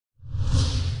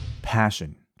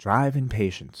passion, drive, and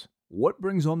patience. What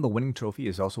brings home the winning trophy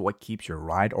is also what keeps your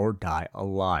ride or die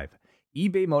alive.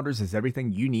 eBay Motors has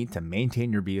everything you need to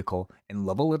maintain your vehicle and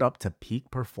level it up to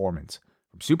peak performance.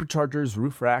 From superchargers,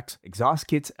 roof racks, exhaust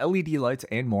kits, LED lights,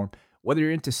 and more, whether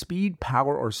you're into speed,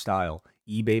 power, or style,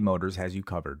 eBay Motors has you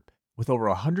covered. With over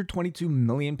 122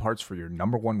 million parts for your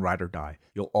number one ride or die,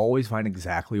 you'll always find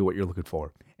exactly what you're looking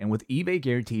for. And with eBay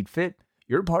Guaranteed Fit,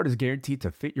 your part is guaranteed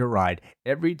to fit your ride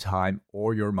every time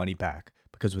or your money back.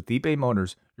 Because with eBay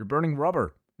Motors, you're burning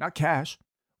rubber, not cash.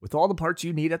 With all the parts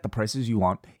you need at the prices you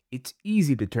want, it's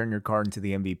easy to turn your car into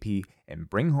the MVP and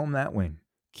bring home that win.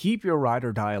 Keep your ride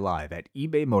or die alive at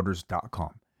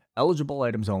ebaymotors.com. Eligible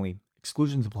items only.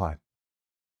 Exclusions apply.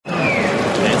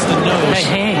 It's the nose.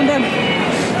 Hey. I'm done.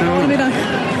 No.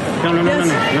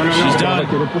 She's done.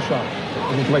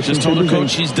 Just told her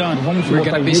coach she's done. We're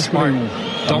going to be smart.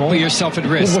 Don't put yourself at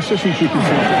risk. I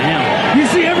know. You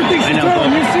see everything she's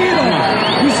throwing. You see it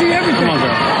all. You see everything. Come on,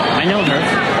 girl. I know it hurts.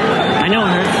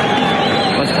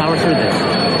 Let's power through this.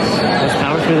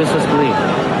 Let's believe.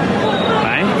 All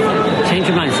right? Change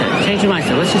your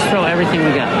mindset. Let's just throw everything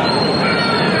we got.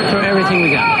 All right,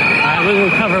 we'll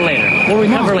recover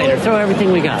later. Throw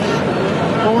everything we got.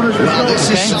 Well, this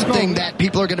is something that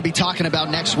people are going to be talking about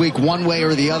next week, one way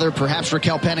or the other. Perhaps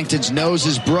Raquel Pennington's nose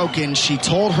is broken. She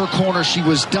told her corner she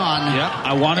was done. Yep,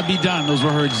 I want to be done. Those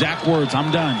were her exact words.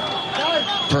 I'm done.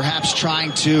 Perhaps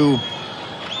trying to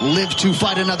live to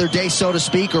fight another day, so to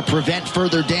speak, or prevent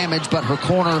further damage. But her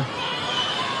corner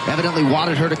evidently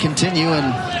wanted her to continue,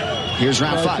 and here's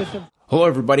round 5. Hello,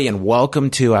 everybody, and welcome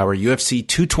to our UFC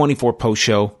 224 post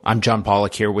show. I'm John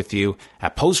Pollock here with you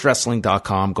at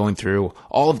postwrestling.com, going through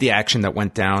all of the action that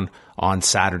went down on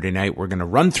Saturday night. We're going to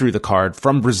run through the card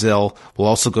from Brazil. We'll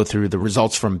also go through the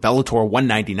results from Bellator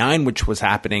 199, which was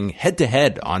happening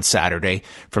head-to-head on Saturday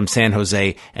from San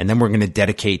Jose. And then we're going to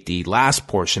dedicate the last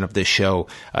portion of this show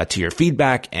to your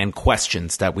feedback and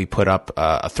questions that we put up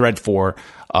a thread for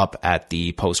up at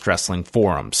the Post Wrestling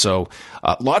Forum. So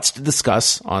lots to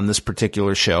discuss on this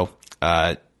particular show,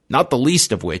 not the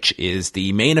least of which is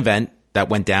the main event that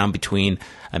went down between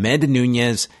Amanda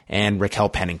Nunes and Raquel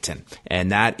Pennington.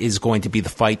 And that is going to be the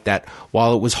fight that,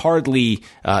 while it was hardly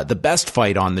the best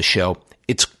fight on the show,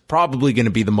 it's probably going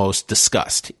to be the most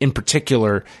discussed. In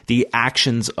particular, the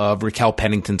actions of Raquel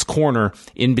Pennington's corner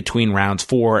in between rounds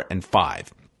 4 and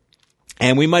 5.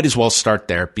 And we might as well start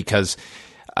there because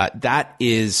that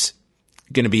is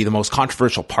going to be the most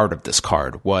controversial part of this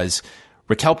card, was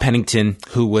Raquel Pennington,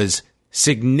 who was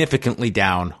significantly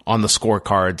down on the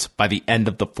scorecards by the end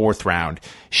of the 4th round.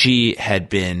 She had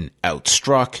been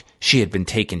outstruck. She had been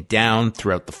taken down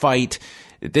throughout the fight.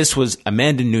 This was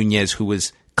Amanda Nunes, who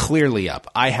was clearly up.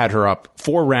 I had her up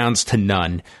 4 rounds to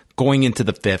none going into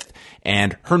the 5th,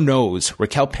 and her nose,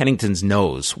 Raquel Pennington's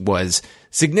nose, was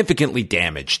significantly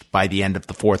damaged by the end of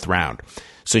the 4th round.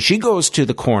 So she goes to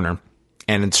the corner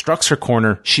and instructs her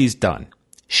corner she's done.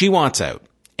 She wants out,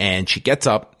 and she gets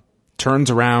up, turns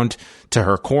around to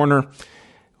her corner,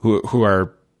 who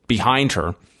are behind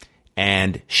her,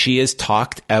 and she is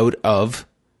talked out of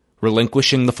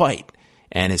relinquishing the fight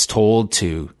and is told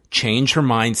to change her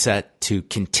mindset, to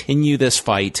continue this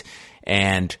fight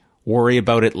and worry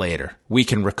about it later. We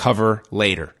can recover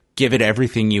later. Give it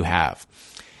everything you have.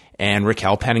 And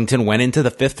Raquel Pennington went into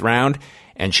the 5th round,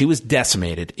 and she was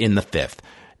decimated in the 5th.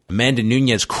 Amanda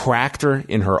Nunes cracked her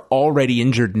in her already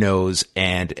injured nose,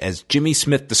 and as Jimmy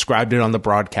Smith described it on the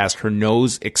broadcast, her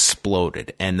nose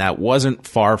exploded. And that wasn't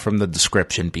far from the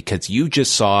description, because you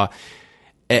just saw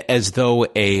as though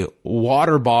a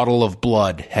water bottle of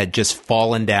blood had just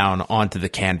fallen down onto the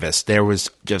canvas. There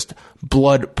was just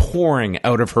blood pouring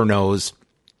out of her nose.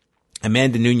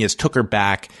 Amanda Nunes took her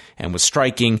back and was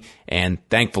striking, and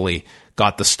thankfully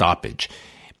got the stoppage.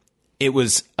 It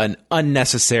was an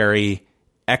unnecessary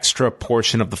extra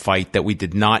portion of the fight that we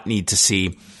did not need to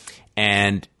see.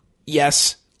 And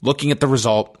yes, looking at the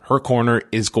result, her corner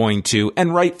is going to,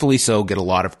 and rightfully so, get a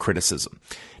lot of criticism.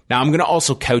 Now, I'm going to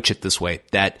also couch it this way,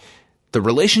 that the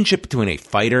relationship between a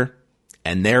fighter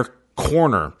and their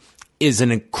corner is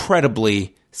an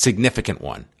incredibly significant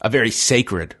one, a very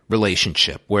sacred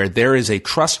relationship where there is a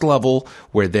trust level,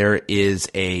 where there is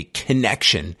a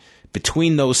connection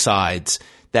between those sides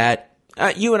that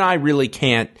you and I really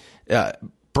can't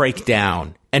break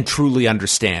down and truly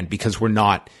understand, because we're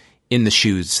not in the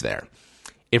shoes there.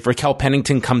 If Raquel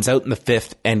Pennington comes out in the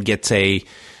 5th and gets a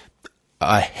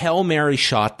Hail Mary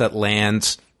shot that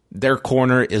lands, their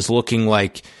corner is looking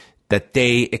like that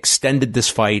they extended this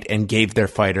fight and gave their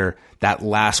fighter that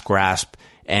last grasp,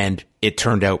 and it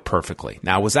turned out perfectly.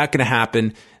 Now, was that going to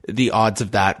happen? The odds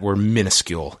of that were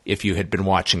minuscule if you had been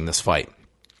watching this fight.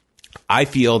 I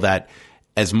feel that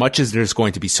as much as there's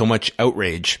going to be so much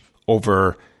outrage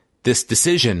over this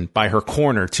decision by her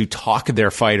corner to talk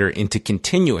their fighter into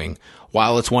continuing,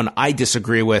 while it's one I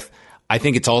disagree with, I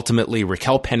think it's ultimately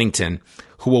Raquel Pennington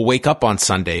who will wake up on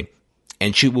Sunday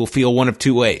and she will feel one of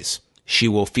two ways. She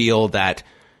will feel that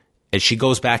as she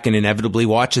goes back and inevitably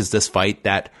watches this fight,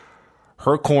 that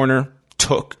her corner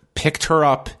picked her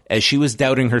up as she was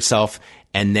doubting herself,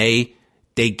 and they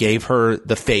gave her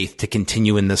the faith to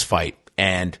continue in this fight,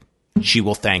 and she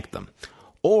will thank them.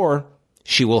 Or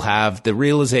she will have the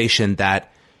realization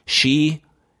that she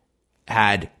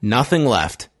had nothing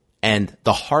left, and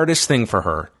the hardest thing for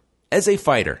her as a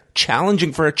fighter,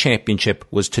 challenging for a championship,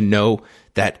 was to know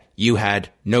that you had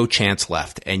no chance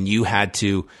left and you had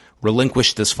to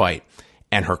relinquish this fight.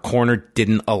 And her corner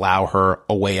didn't allow her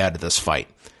a way out of this fight,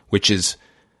 which is,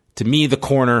 to me, the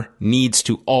corner needs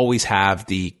to always have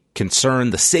the concern,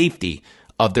 the safety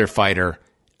of their fighter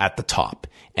at the top.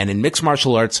 And in mixed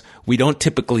martial arts, we don't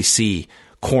typically see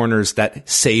corners that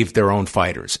save their own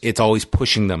fighters. It's always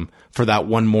pushing them for that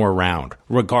one more round,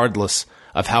 regardless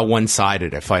of how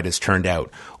one-sided a fight has turned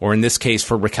out. Or in this case,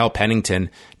 for Raquel Pennington,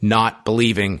 not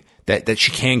believing that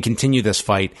she can continue this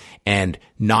fight and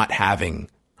not having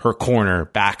her corner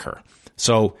back her.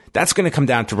 So that's going to come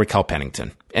down to Raquel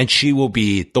Pennington, and she will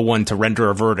be the one to render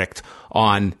a verdict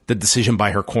on the decision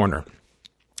by her corner.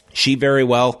 She very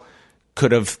well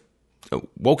could have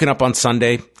woken up on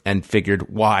Sunday and figured,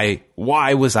 why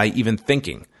was I even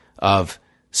thinking of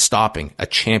stopping a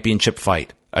championship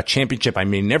fight? A championship I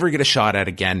may never get a shot at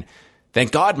again.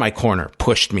 Thank God my corner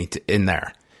pushed me in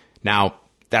there. Now,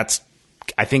 that's,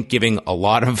 I think, giving a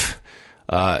lot of,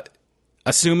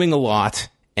 assuming a lot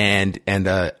and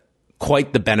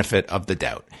quite the benefit of the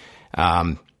doubt.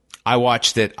 I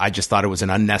watched it. I just thought it was an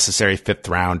unnecessary fifth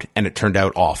round, and it turned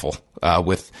out awful.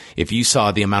 If you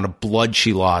saw the amount of blood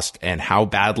she lost and how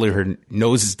badly her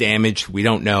nose is damaged, we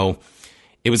don't know.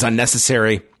 It was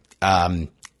unnecessary.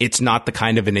 It's not the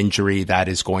kind of an injury that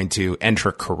is going to end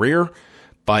her career,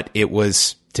 but it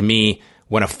was, to me,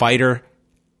 when a fighter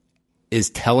is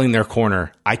telling their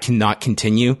corner, I cannot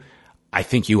continue, I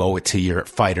think you owe it to your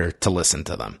fighter to listen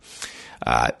to them.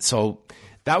 So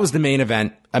that was the main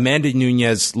event. Amanda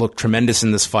Nunes looked tremendous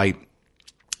in this fight.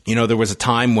 You know, there was a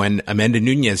time when Amanda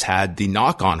Nunes had the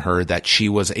knock on her that she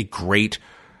was a great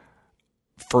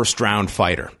first round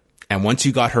fighter. And once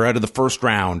you got her out of the first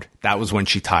round, that was when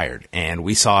she tired. And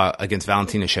we saw against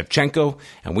Valentina Shevchenko,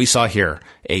 and we saw here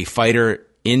a fighter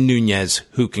in Nunes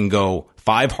who can go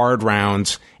 5 hard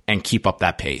rounds and keep up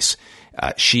that pace.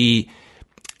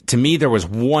 To me, there was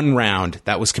one round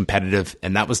that was competitive,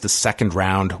 and that was the second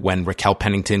round when Raquel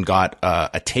Pennington got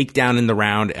a takedown in the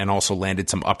round and also landed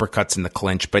some uppercuts in the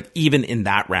clinch. But even in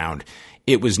that round,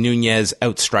 it was Nunes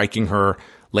outstriking her,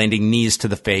 landing knees to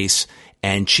the face,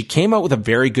 and she came out with a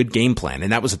very good game plan,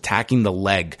 and that was attacking the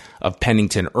leg of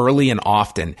Pennington early and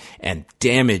often, and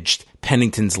damaged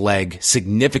Pennington's leg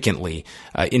significantly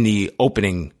in the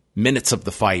opening minutes of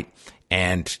the fight.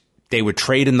 And they would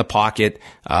trade in the pocket,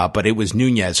 but it was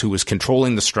Nunes who was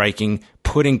controlling the striking,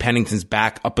 putting Pennington's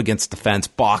back up against the fence,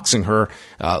 boxing her,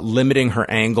 limiting her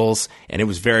angles, and it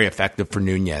was very effective for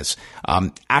Nunes.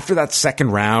 After that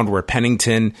second round where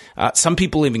Pennington, some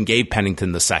people even gave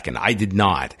Pennington the second. I did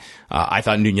not. I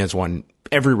thought Nunes won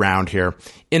every round here.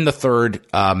 In the third,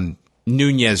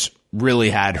 Nunes really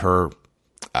had her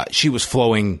she was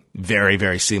flowing very,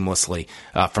 very seamlessly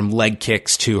from leg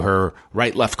kicks to her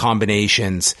right-left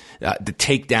combinations. The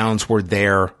takedowns were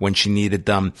there when she needed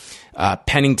them.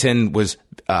 Pennington was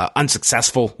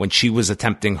unsuccessful when she was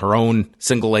attempting her own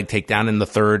single leg takedown in the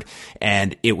third,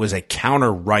 and it was a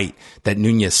counter right that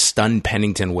Nunes stunned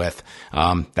Pennington with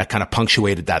that kind of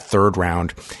punctuated that third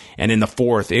round. And in the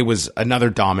fourth, it was another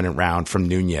dominant round from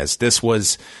Nunes. This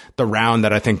was the round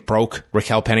that I think broke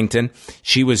Raquel Pennington.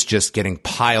 She was just getting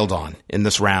piled on in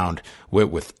this round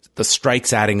with the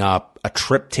strikes adding up, a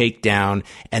trip takedown,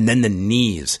 and then the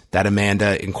knees that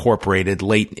Amanda incorporated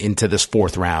late into this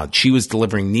fourth round. She was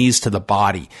delivering knees to the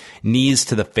body, knees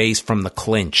to the face from the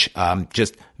clinch,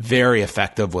 just very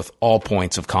effective with all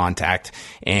points of contact.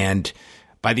 And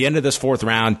by the end of this fourth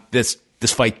round, this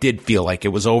fight did feel like it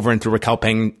was over, and through Raquel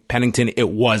Pennington, it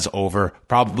was over.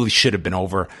 Probably should have been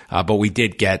over, but we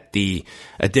did get the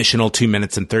additional 2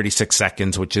 minutes and 36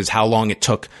 seconds, which is how long it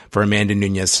took for Amanda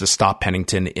Nunes to stop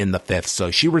Pennington in the fifth.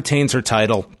 So she retains her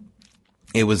title.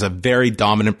 It was a very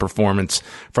dominant performance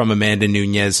from Amanda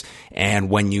Nunes, and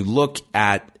when you look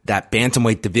at that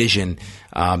bantamweight division,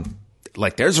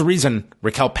 there's a reason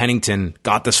Raquel Pennington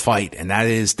got this fight, and that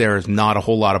is there's not a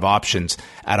whole lot of options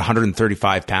at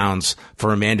 135 pounds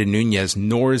for Amanda Nunes,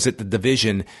 nor is it the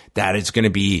division that is going to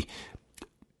be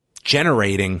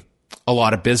generating a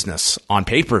lot of business on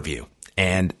pay-per-view.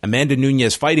 And Amanda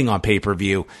Nunes fighting on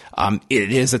pay-per-view,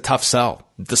 it is a tough sell,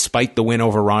 despite the win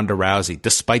over Ronda Rousey,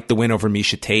 despite the win over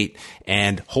Miesha Tate,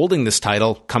 and holding this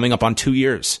title coming up on 2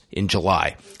 years in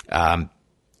July.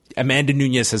 Amanda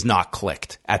Nunes has not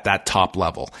clicked at that top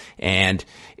level. And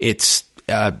it's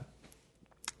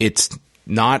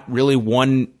not really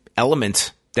one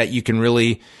element that you can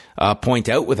really point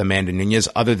out with Amanda Nunes,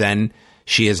 other than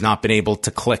she has not been able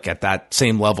to click at that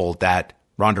same level that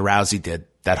Ronda Rousey did,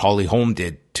 that Holly Holm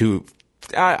did, to,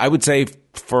 I would say,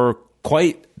 for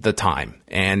quite the time,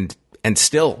 and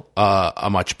still a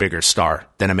much bigger star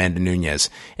than Amanda Nunes,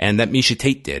 and that Miesha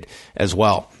Tate did as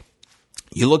well.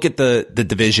 You look at the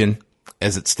division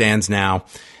as it stands now.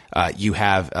 You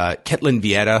have Ketlin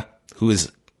Vieira, who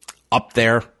is up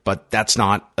there, but that's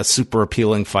not a super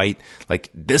appealing fight. Like,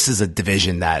 this is a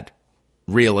division that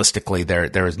realistically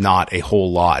there is not a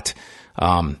whole lot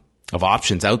of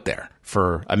options out there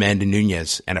for Amanda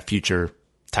Nunes and a future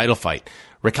title fight.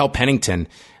 Raquel Pennington,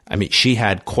 I mean, she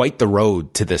had quite the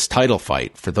road to this title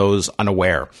fight. For those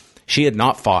unaware, she had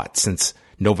not fought since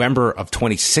November of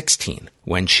 2016,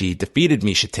 when she defeated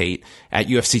Miesha Tate at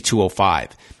UFC 205.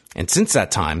 And since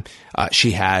that time,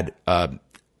 she had a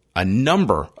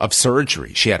number of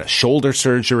surgeries. She had a shoulder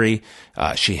surgery.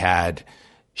 She had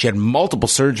multiple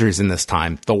surgeries in this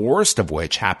time, the worst of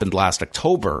which happened last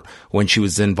October, when she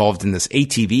was involved in this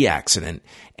ATV accident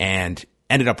and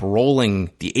ended up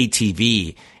rolling the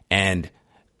ATV and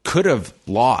could have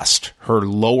lost her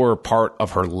lower part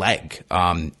of her leg.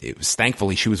 It was,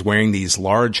 thankfully, she was wearing these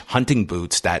large hunting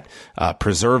boots that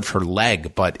preserved her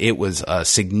leg, but it was a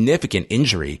significant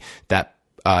injury that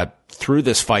threw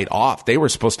this fight off. They were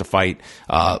supposed to fight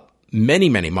many,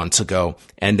 many months ago,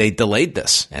 and they delayed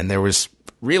this. And there was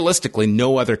realistically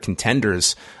no other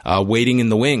contenders waiting in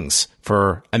the wings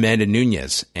for Amanda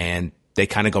Nunes. And they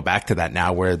kind of go back to that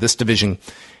now, where this division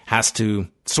has to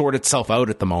sort itself out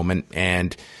at the moment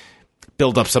and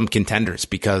build up some contenders,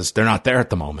 because they're not there at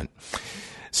the moment.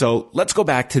 So let's go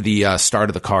back to the start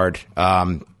of the card.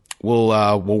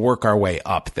 We'll work our way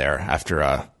up there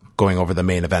after going over the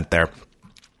main event there.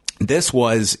 This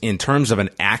was, in terms of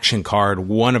an action card,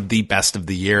 one of the best of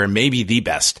the year, and maybe the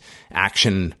best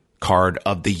action card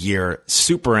of the year.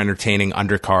 Super entertaining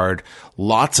undercard,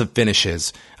 lots of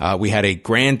finishes. We had a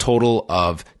grand total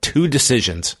of 2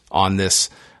 decisions on this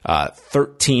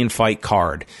 13 fight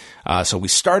card. So we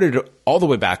started all the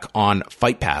way back on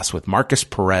Fight Pass with Marcus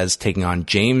Perez taking on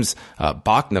James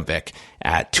Boknovic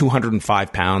at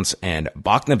 205 pounds, and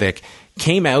Boknovic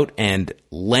came out and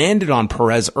landed on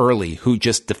Perez early, who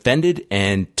just defended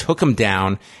and took him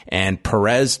down, and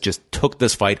Perez just took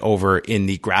this fight over in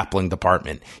the grappling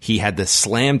department. He had the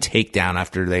slam takedown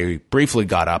after they briefly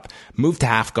got up, moved to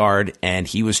half guard, and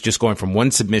he was just going from one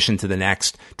submission to the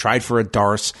next, tried for a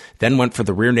Darce, then went for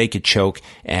the rear naked choke,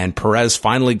 and Perez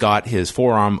finally got his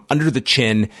forearm under the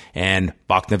chin, and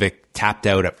Boknovic tapped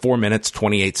out at 4 minutes,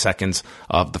 28 seconds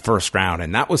of the first round.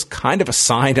 And that was kind of a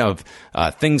sign of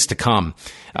things to come.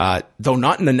 Though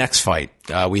not in the next fight.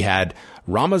 We had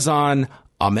Ramazan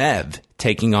Amev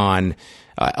taking on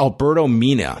Alberto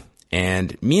Mina.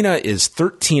 And Mina is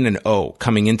 13-0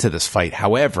 coming into this fight.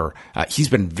 However, he's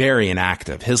been very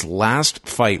inactive. His last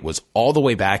fight was all the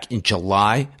way back in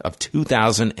July of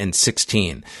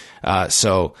 2016.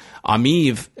 So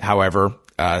Amev, however,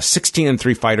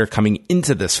 16-3 fighter coming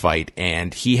into this fight,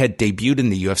 and he had debuted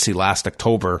in the UFC last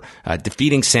October,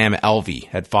 defeating Sam Alvey,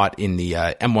 had fought in the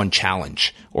M1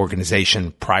 Challenge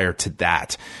organization prior to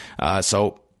that.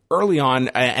 So early on,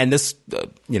 and this,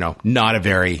 not a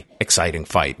very exciting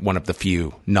fight, one of the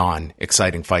few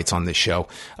non-exciting fights on this show.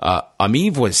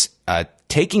 Amev was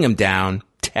taking him down,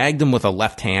 tagged him with a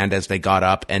left hand as they got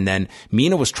up, and then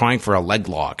Mina was trying for a leg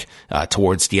lock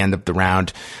towards the end of the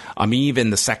round. Amev in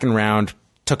the second round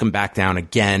took him back down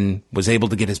again, was able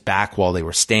to get his back while they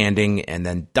were standing, and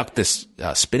then ducked this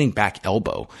spinning back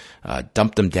elbow,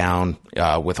 dumped him down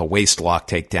with a waist lock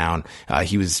takedown.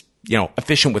 He was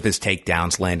efficient with his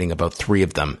takedowns, landing about 3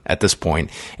 of them at this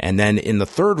point. And then in the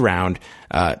third round,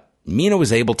 Mina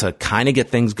was able to kind of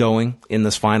get things going in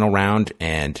this final round,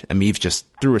 and Amev just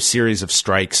threw a series of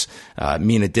strikes.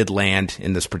 Mina did land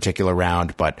in this particular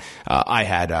round, but I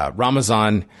had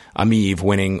Ramazan Amev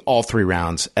winning all 3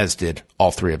 rounds, as did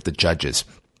all 3 of the judges.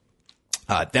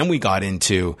 Then we got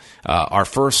into our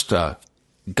first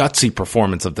gutsy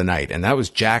performance of the night, and that was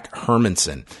Jack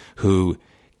Hermansson, who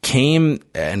came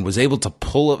and was able to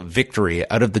pull a victory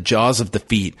out of the jaws of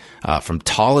defeat from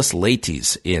Thales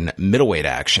Leites in middleweight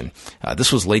action.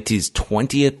 This was Leites'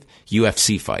 20th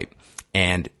UFC fight.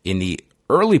 And in the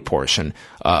early portion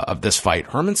of this fight,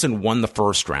 Hermansson won the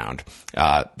first round,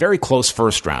 very close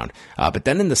first round. But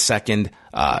then in the second,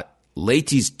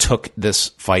 Leighties took this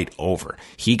fight over.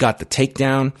 He got the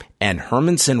takedown, and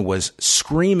Hermansson was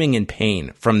screaming in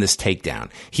pain from this takedown.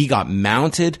 He got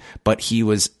mounted, but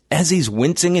as he's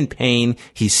wincing in pain,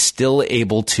 he's still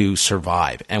able to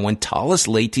survive. And when Thales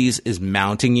Leighties is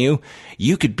mounting you,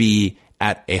 you could be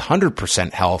at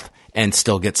 100% health and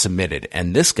still get submitted.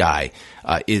 And this guy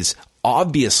is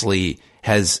obviously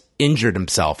has injured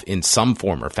himself in some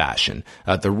form or fashion.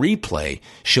 The replay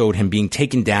showed him being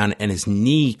taken down and his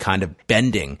knee kind of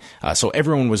bending. So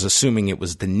everyone was assuming it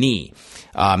was the knee.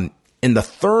 In the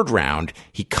third round,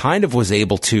 he kind of was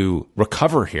able to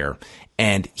recover here.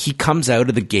 And he comes out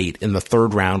of the gate in the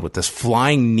third round with this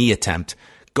flying knee attempt,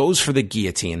 goes for the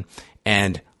guillotine,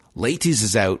 and Leighties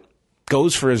is out,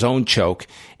 goes for his own choke,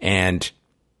 and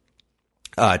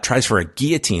tries for a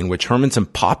guillotine, which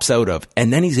Hermansson pops out of,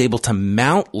 and then he's able to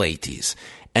mount Leighties.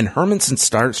 And Hermansson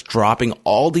starts dropping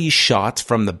all these shots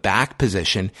from the back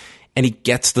position, and he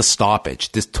gets the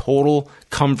stoppage. This total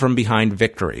come-from-behind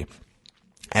victory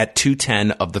at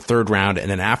 2:10 of the third round, and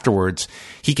then afterwards,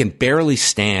 he can barely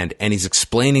stand, and he's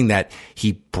explaining that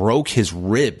he broke his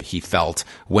rib, he felt,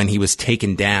 when he was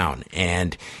taken down,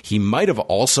 and he might have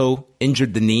also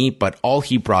injured the knee, but all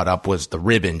he brought up was the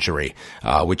rib injury,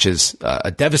 which is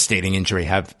a devastating injury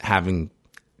having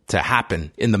to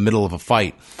happen in the middle of a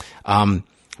fight.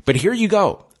 But here you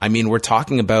go. I mean, we're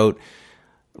talking about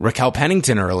Raquel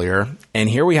Pennington earlier, and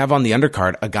here we have on the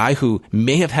undercard a guy who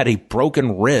may have had a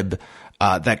broken rib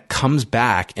that comes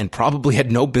back and probably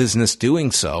had no business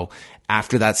doing so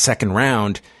after that second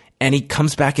round, and he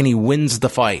comes back and he wins the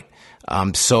fight.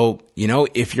 So,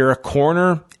 if you're a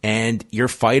corner and your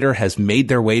fighter has made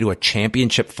their way to a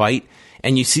championship fight,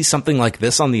 and you see something like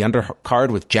this on the undercard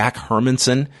with Jack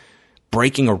Hermansson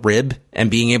breaking a rib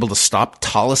and being able to stop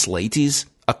Thales Leighties,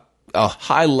 a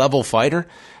high-level fighter,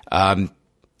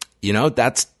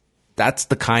 that's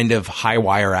the kind of high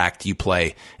wire act you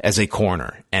play as a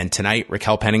corner. And tonight,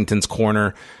 Raquel Pennington's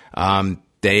corner,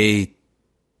 they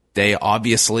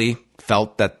obviously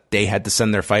felt that they had to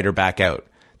send their fighter back out.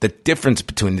 The difference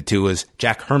between the two is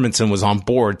Jack Hermansson was on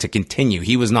board to continue.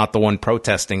 He was not the one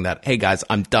protesting that, hey guys,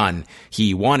 I'm done.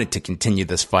 He wanted to continue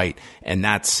this fight. And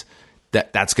that's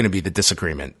going to be the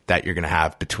disagreement that you're going to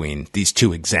have between these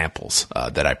two examples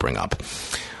that I bring up.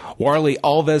 Warlley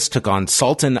Alves took on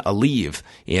Sultan Aliyev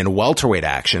in welterweight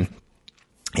action,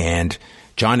 and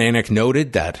John Anik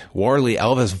noted that Warlley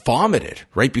Alves vomited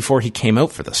right before he came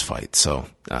out for this fight, so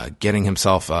getting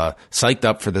himself psyched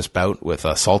up for this bout with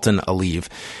Sultan Aliyev.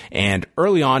 And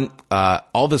early on,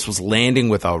 Alves was landing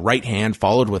with a right hand,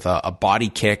 followed with a body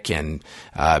kick, and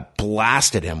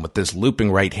blasted him with this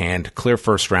looping right hand. Clear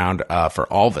first round for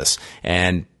Alves,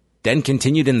 and then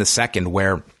continued in the second,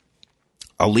 where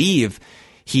Aliyev,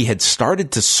 he had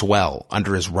started to swell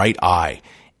under his right eye,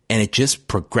 and it just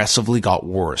progressively got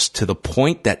worse to the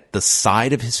point that the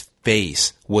side of his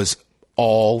face was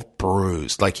all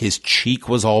bruised. Like his cheek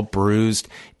was all bruised.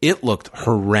 It looked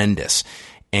horrendous.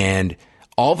 And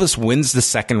Alves wins the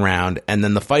second round, and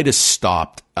then the fight is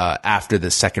stopped after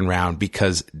the second round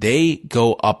because they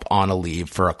go up on Aliyev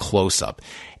for a close-up,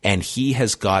 and he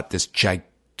has got this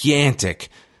gigantic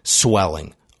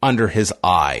swelling under his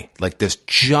eye, like this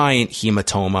giant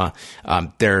hematoma.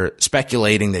 They're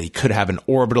speculating that he could have an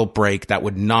orbital break. That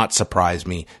would not surprise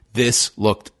me. This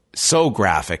looked so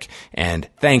graphic, and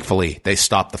thankfully they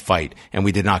stopped the fight, and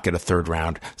we did not get a third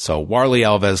round. So Warlley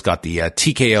Alves got the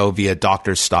TKO via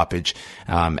doctor's stoppage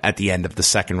at the end of the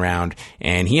second round,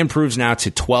 and he improves now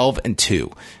to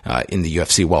 12-2 in the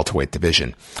UFC welterweight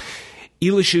division.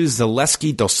 Ilishu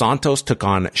Zaleski dos Santos took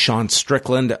on Sean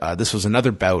Strickland. This was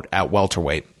another bout at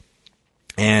welterweight.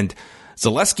 And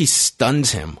Zaleski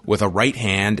stuns him with a right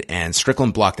hand, and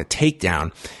Strickland blocked a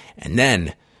takedown. And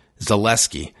then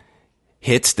Zaleski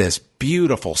hits this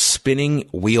beautiful spinning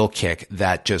wheel kick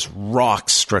that just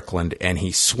rocks Strickland, and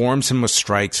he swarms him with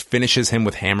strikes, finishes him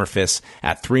with hammer fists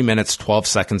at 3 minutes, 12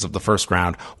 seconds of the first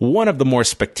round. One of the more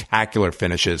spectacular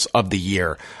finishes of the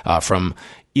year from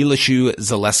Ilishu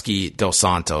Zaleski dos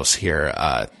Santos here,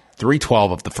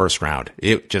 3:12 of the first round.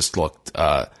 It just looked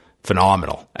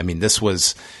phenomenal. I mean, this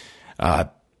was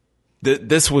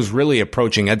really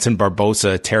approaching Edson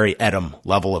Barboza, Terry Edom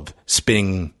level of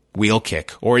spinning wheel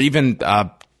kick, or even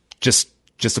just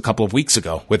a couple of weeks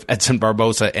ago with Edson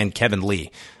Barboza and Kevin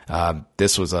Lee.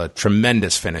 This was a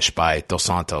tremendous finish by dos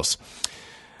Santos.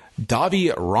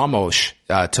 Davi Ramos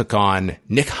took on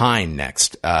Nick Hein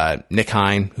next. Nick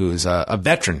Hein, who's a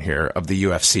veteran here of the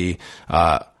UFC.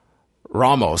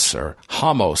 Ramos, or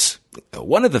Ramos,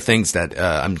 one of the things that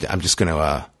I'm just going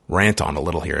to rant on a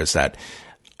little here is that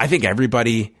I think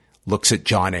everybody looks at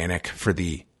Jon Anik for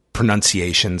the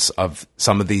pronunciations of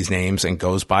some of these names and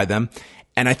goes by them.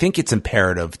 And I think it's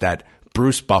imperative that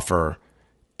Bruce Buffer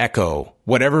echo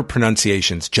whatever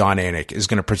pronunciations Jon Anik is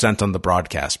going to present on the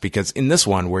broadcast, because in this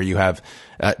one where you have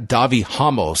Davi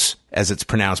Ramos as it's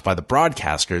pronounced by the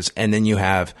broadcasters, and then you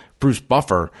have Bruce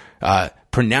Buffer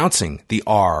pronouncing the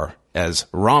R as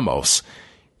Ramos,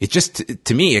 it just,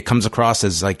 to me, it comes across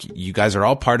as like you guys are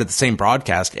all part of the same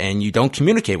broadcast and you don't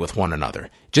communicate with one another.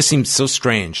 It just seems so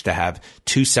strange to have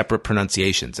two separate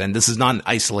pronunciations. And this is not an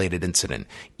isolated incident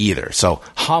either. So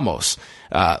Ramos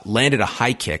landed a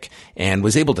high kick and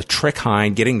was able to trick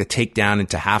Hein, getting the takedown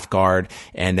into half guard,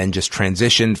 and then just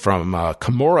transitioned from a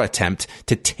Kimura attempt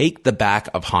to take the back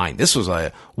of Hein. This was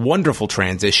a wonderful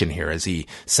transition here as he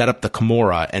set up the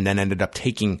Kimura and then ended up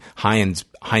taking Hein's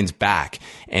back.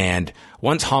 And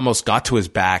once Ramos got to his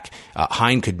back,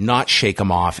 Hein could not shake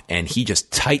him off, and he just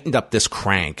tightened up this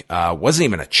crank. Wasn't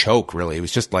even a choke, really. It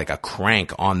was just like a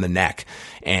crank on the neck.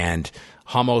 And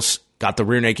Ramos got the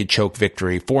rear naked choke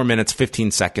victory. 4 minutes,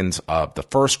 15 seconds of the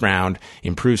first round,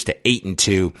 improves to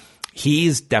 8-2.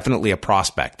 He's definitely a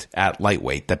prospect at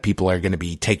lightweight that people are going to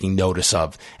be taking notice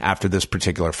of after this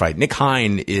particular fight. Nick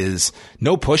Hein is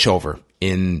no pushover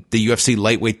in the UFC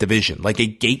lightweight division, like a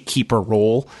gatekeeper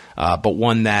role, but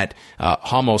one that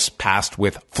Ramos passed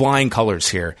with flying colors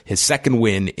here. His second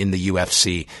win in the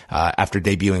UFC after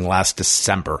debuting last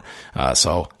December.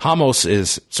 So Ramos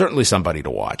is certainly somebody to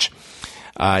watch.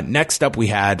 Next up, we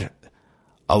had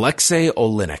Alexei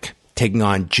Oleinik taking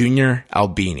on Junior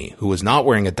Albini, who was not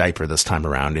wearing a diaper this time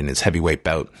around in his heavyweight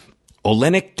bout.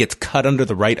 Oleinik gets cut under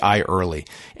the right eye early,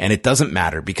 and it doesn't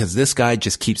matter because this guy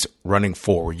just keeps running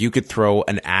forward. You could throw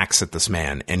an axe at this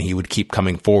man, and he would keep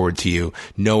coming forward to you,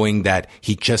 knowing that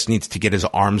he just needs to get his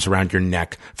arms around your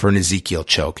neck for an Ezekiel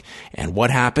choke. And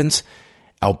what happens?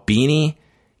 Albini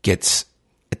gets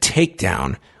a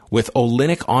takedown with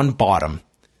Oleinik on bottom,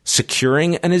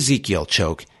 securing an Ezekiel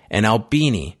choke, and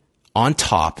Albini on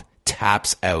top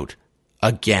taps out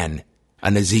again.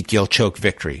 An Ezekiel choke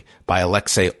victory by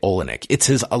Alexei Oleinik. It's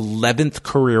his 11th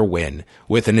career win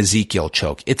with an Ezekiel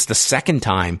choke. It's the second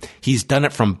time he's done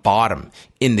it from bottom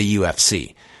in the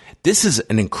UFC. This is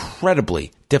an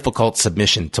incredibly difficult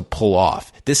submission to pull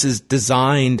off. This is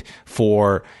designed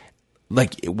for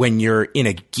like when you're in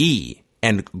a gi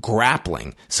and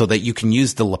grappling so that you can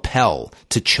use the lapel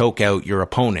to choke out your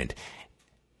opponent.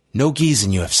 No gis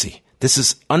in UFC. This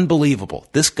is unbelievable.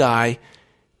 This guy,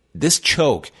 this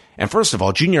choke. And first of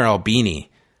all, Junior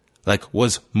Albini,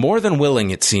 was more than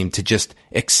willing, it seemed, to just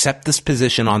accept this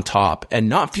position on top and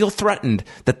not feel threatened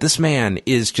that this man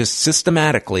is just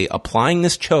systematically applying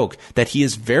this choke that he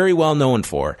is very well known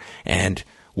for and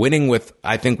winning with,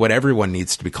 I think, what everyone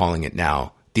needs to be calling it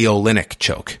now, the Oleinik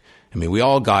choke. I mean, we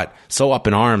all got so up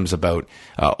in arms about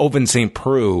Ovince St.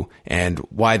 Preux and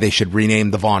why they should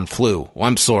rename the Von Flue. Well,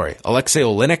 I'm sorry. Alexei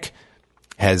Oleinik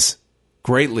has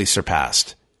greatly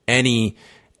surpassed any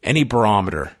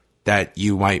barometer that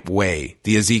you might weigh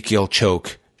the Ezekiel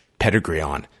choke pedigree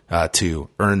on to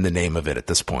earn the name of it at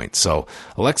this point. So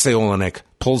Alexei Oleinik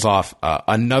pulls off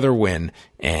another win,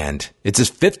 and it's his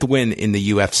 5th win in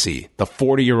the UFC, the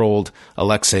 40-year-old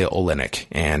Alexei Oleinik.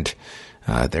 And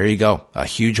there you go, a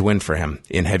huge win for him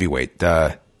in heavyweight.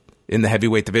 In the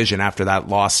heavyweight division after that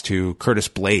loss to Curtis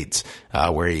Blades,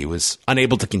 where he was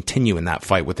unable to continue in that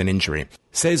fight with an injury.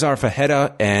 Cesar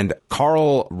Ferreira and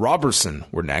Carl Roberson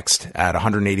were next at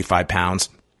 185 pounds.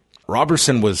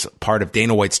 Roberson was part of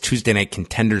Dana White's Tuesday Night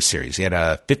Contenders series. He had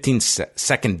a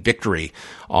 15-second victory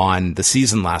on the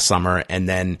season last summer and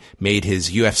then made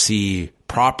his UFC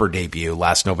proper debut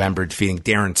last November, defeating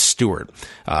Darren Stewart.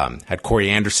 Had Corey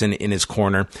Anderson in his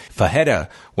corner. Ferreira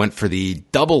went for the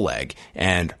double leg,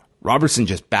 and Robertson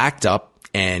just backed up,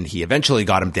 and he eventually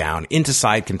got him down into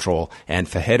side control, and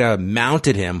Ferreira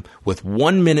mounted him with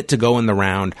 1 minute to go in the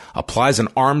round, applies an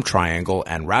arm triangle,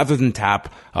 and rather than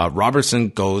tap, Robertson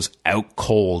goes out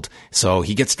cold. So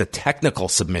he gets the technical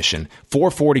submission,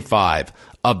 4:45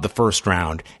 of the first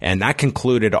round, and that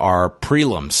concluded our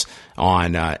prelims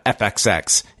on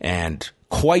FXX, and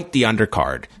quite the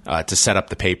undercard to set up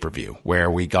the pay-per-view, where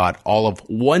we got all of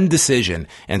one decision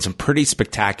and some pretty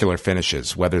spectacular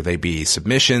finishes, whether they be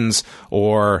submissions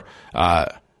or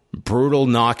brutal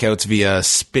knockouts via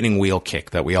spinning wheel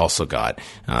kick that we also got.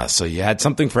 So you had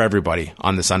something for everybody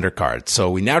on this undercard. So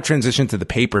we now transition to the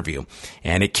pay-per-view,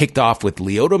 and it kicked off with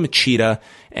Lyoto Machida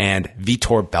and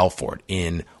Vitor Belfort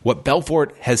in what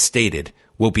Belfort has stated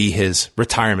will be his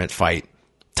retirement fight.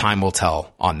 Time will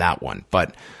tell on that one.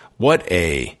 But what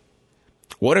a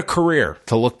what a career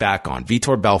to look back on.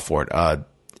 Vitor Belfort,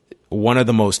 one of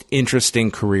the most interesting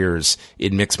careers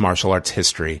in mixed martial arts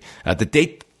history. The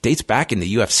date dates back in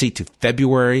the UFC to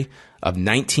February of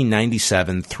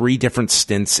 1997, 3 different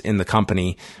stints in the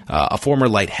company, a former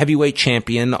light heavyweight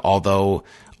champion, although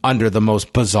under the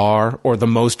most bizarre or the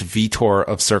most Vitor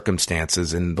of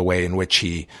circumstances in the way in which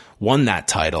he won that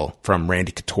title from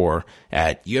Randy Couture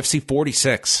at UFC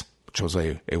 46, which was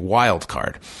a wild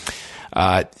card.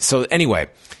 So anyway,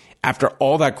 after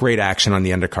all that great action on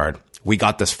the undercard, we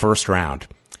got this first round.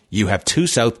 You have 2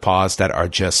 southpaws that are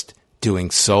just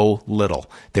doing so little.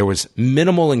 There was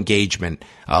minimal engagement,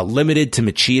 limited to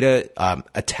Machida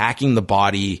attacking the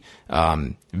body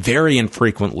very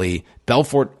infrequently.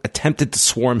 Belfort attempted to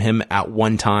swarm him at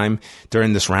one time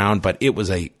during this round, but it was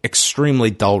a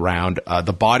extremely dull round.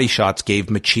 The body shots gave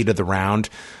Machida the round,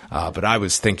 but I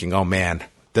was thinking, oh man,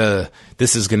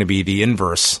 this is going to be the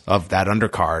inverse of that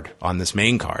undercard on this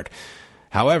main card.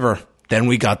 However, then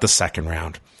we got the second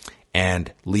round,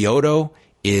 and Lyoto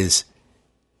is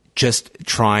just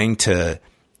trying to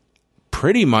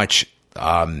pretty much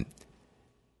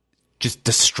just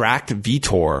distract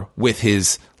Vitor with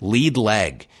his lead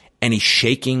leg, and he's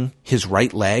shaking his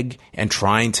right leg and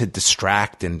trying to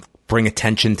distract and bring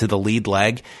attention to the lead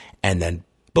leg, and then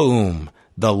boom,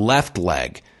 the left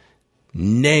leg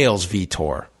nails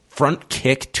Vitor. Front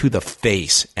kick to the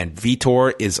face, and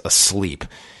Vitor is asleep.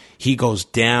 He goes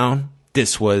down.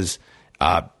 This was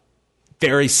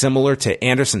very similar to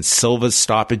Anderson Silva's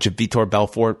stoppage of Vitor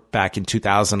Belfort back in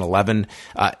 2011.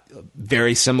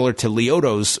 Very similar to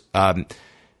Lyoto's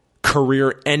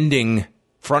career-ending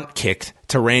front kick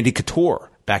to Randy Couture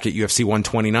back at UFC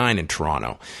 129 in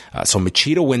Toronto. So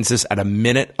Machida wins this at a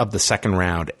minute of the second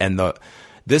round, and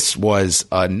this was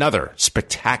another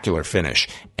spectacular finish.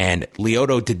 And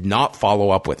Lyoto did not follow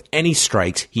up with any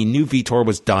strikes. He knew Vitor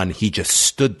was done. He just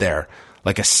stood there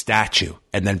like a statue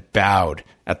and then bowed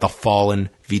at the fallen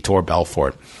Vitor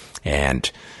Belfort. And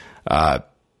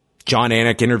John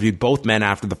Anik interviewed both men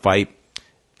after the fight.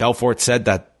 Belfort said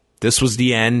that this was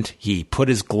the end. He put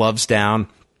his gloves down.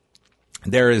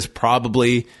 There is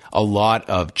probably a lot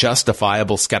of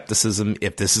justifiable skepticism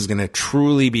if this is going to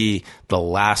truly be the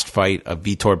last fight of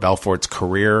Vitor Belfort's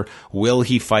career. Will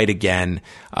he fight again?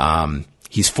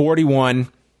 He's 41.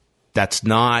 That's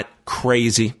not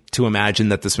crazy to imagine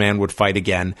that this man would fight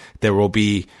again. There will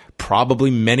be probably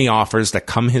many offers that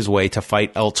come his way to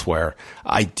fight elsewhere.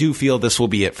 I do feel this will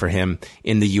be it for him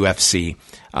in the UFC.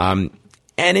 And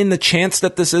in the chance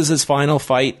that this is his final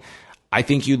fight, I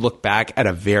think you look back at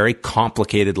a very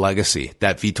complicated legacy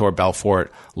that Vitor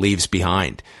Belfort leaves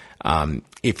behind.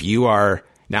 If you are,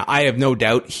 now I have no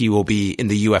doubt he will be in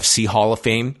the UFC Hall of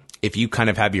Fame. If you kind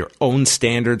of have your own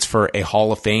standards for a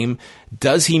Hall of Fame,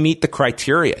 does he meet the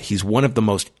criteria? He's one of the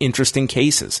most interesting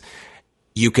cases.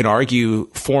 You could argue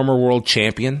former world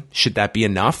champion. Should that be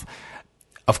enough?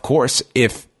 Of course,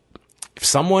 if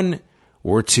someone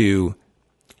were to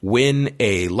win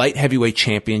a light heavyweight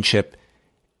championship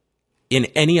in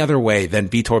any other way than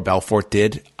Vitor Belfort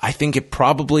did, I think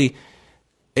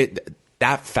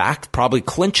that fact probably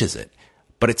clinches it.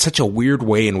 But it's such a weird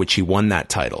way in which he won that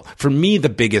title. For me, the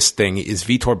biggest thing is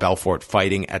Vitor Belfort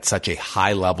fighting at such a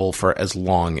high level for as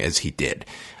long as he did.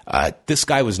 This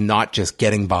guy was not just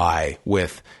getting by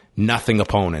with nothing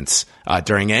opponents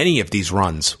during any of these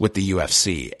runs with the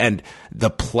UFC. And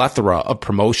the plethora of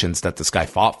promotions that this guy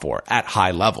fought for at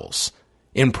high levels,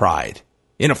 in Pride,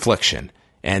 in Affliction,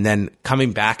 and then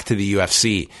coming back to the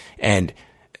UFC and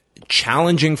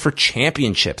challenging for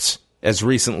championships as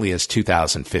recently as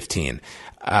 2015.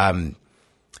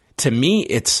 To me,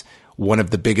 it's one of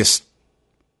the biggest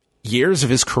years of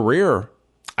his career.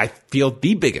 I feel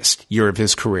the biggest year of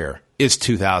his career is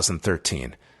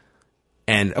 2013.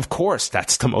 And of course,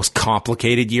 that's the most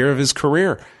complicated year of his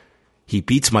career. He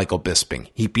beats Michael Bisping.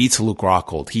 He beats Luke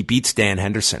Rockhold. He beats Dan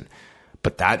Henderson.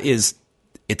 But it's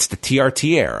the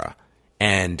TRT era.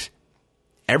 And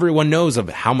everyone knows of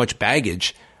how much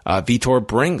baggage Vitor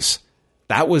brings.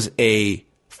 That was a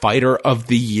fighter of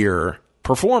the year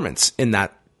performance in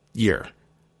that year.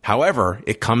 However,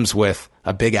 it comes with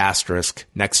a big asterisk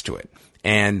next to it.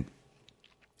 And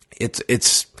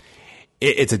it's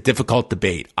a difficult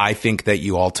debate. I think that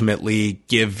you ultimately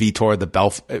give Vitor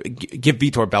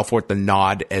Belfort the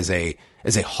nod as a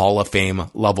Hall of Fame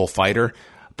level fighter.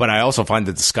 But I also find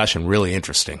the discussion really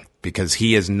interesting because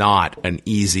he is not an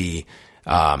easy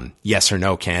yes or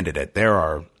no candidate. There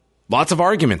are lots of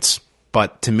arguments,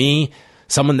 but to me,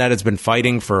 someone that has been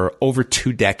fighting for over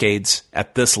 2 decades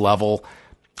at this level,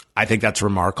 I think that's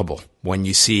remarkable. When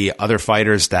you see other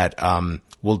fighters that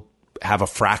will have a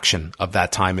fraction of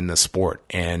that time in the sport,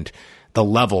 and the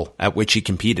level at which he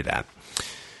competed at.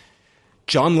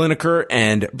 John Lineker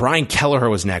and Brian Kelleher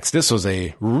was next. This was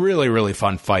a really, really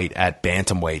fun fight at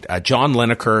bantamweight. John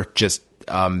Lineker just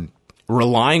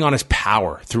relying on his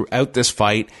power throughout this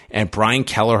fight, and Brian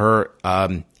Kelleher,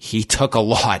 he took a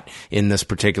lot in this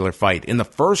particular fight. In the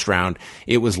first round,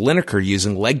 it was Lineker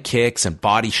using leg kicks and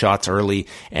body shots early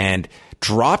and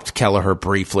dropped Kelleher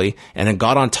briefly and then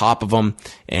got on top of him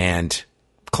and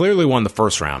clearly won the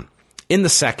first round. In the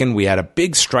second, we had a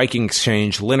big striking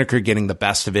exchange, Lineker getting the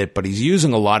best of it, but he's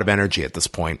using a lot of energy at this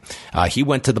point. He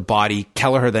went to the body.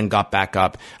 Kelleher then got back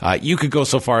up. You could go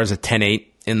so far as a 10-8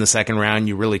 in the second round.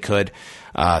 You really could.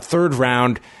 Third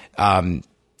round,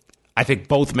 I think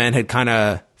both men had kind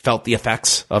of felt the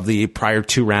effects of the prior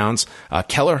two rounds.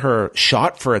 Kelleher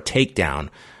shot for a takedown.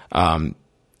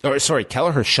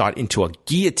 Kelleher shot into a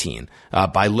guillotine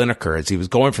by Lineker as he was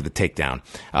going for the takedown.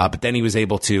 But then he was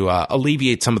able to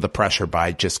alleviate some of the pressure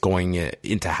by just going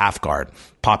into half guard,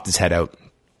 popped his head out.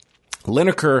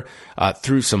 Lineker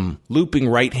threw some looping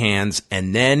right hands,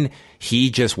 and then he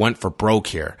just went for broke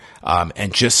here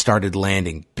and just started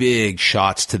landing big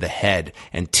shots to the head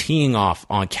and teeing off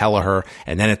on Kelleher.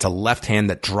 And then it's a left hand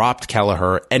that dropped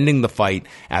Kelleher, ending the fight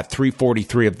at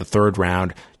 3:43 of the third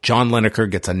round. John Lineker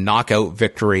gets a knockout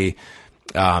victory.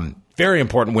 Very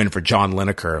important win for John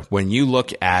Lineker. When you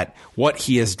look at what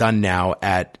he has done now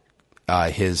at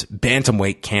his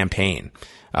bantamweight campaign,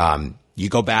 you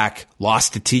go back,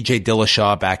 lost to TJ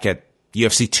Dillashaw back at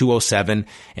UFC 207,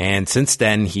 and since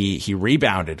then he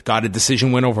rebounded, got a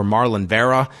decision win over Marlon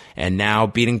Vera, and now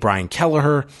beating Brian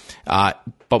Kelleher.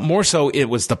 But more so, it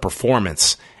was the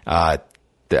performance.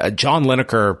 John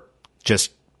Lineker just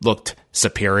looked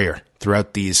superior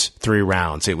throughout these three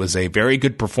rounds. It was a very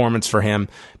good performance for him.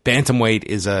 Bantamweight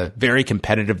is a very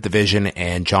competitive division,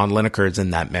 and John Lineker is in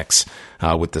that mix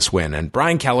with this win. And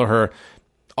Brian Kelleher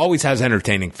always has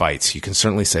entertaining fights. You can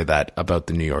certainly say that about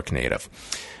the New York native.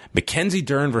 Mackenzie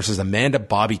Dern versus Amanda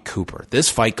Bobby Cooper. This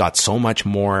fight got so much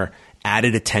more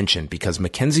added attention because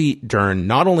Mackenzie Dern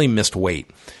not only missed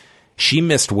weight, she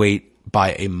missed weight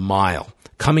by a mile,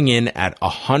 coming in at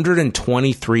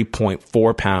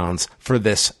 123.4 pounds for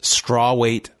this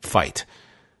strawweight fight,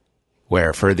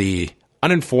 where for the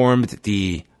uninformed,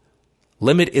 the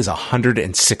limit is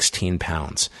 116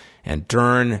 pounds. And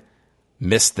Dern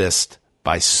missed this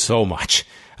by so much.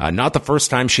 Not the first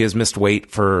time she has missed weight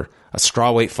for a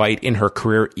strawweight fight in her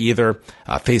career either.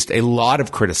 Faced a lot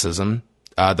of criticism,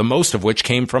 the most of which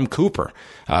came from Cooper,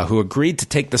 who agreed to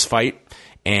take this fight,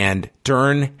 and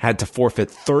Dern had to forfeit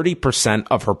 30%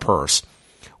 of her purse,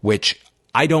 which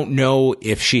I don't know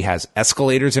if she has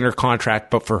escalators in her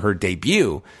contract, but for her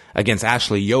debut against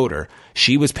Ashley Yoder,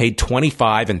 she was paid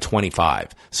 $25 and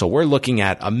 $25. So we're looking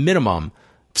at a minimum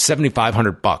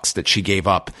 $7,500 that she gave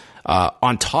up,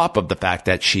 on top of the fact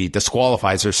that she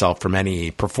disqualifies herself from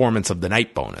any performance of the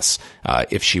night bonus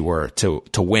if she were to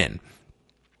win.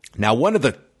 Now, one of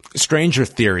the stranger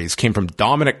theories came from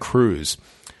Dominic Cruz,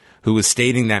 who was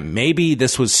stating that maybe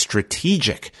this was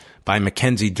strategic by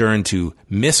Mackenzie Dern to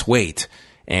miss weight,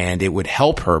 and it would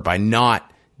help her by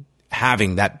not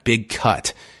having that big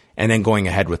cut and then going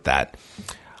ahead with that.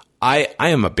 I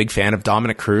am a big fan of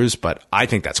Dominic Cruz, but I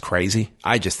think that's crazy.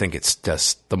 I just think it's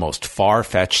just the most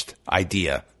far-fetched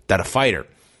idea that a fighter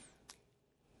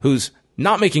who's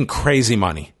not making crazy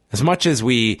money, as much as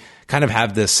we kind of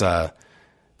have this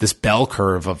this bell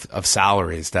curve of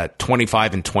salaries, that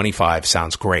 25 and 25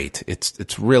 sounds great.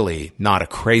 It's really not a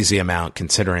crazy amount,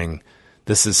 considering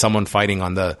this is someone fighting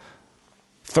on the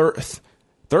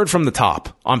third from the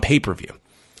top on pay-per-view.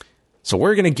 So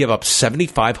we're going to give up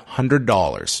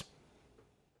 $7,500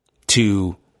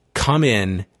 to come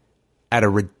in at a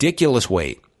ridiculous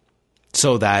weight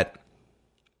so that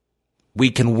we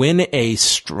can win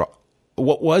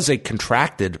what was a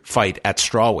contracted fight at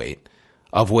strawweight,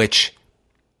 of which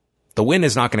the win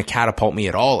is not going to catapult me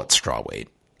at all at strawweight.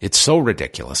 It's so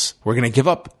ridiculous. We're going to give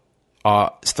up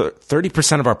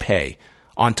 30% of our pay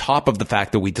on top of the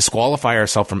fact that we disqualify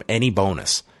ourselves from any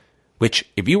bonus, which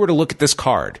if you were to look at this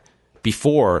card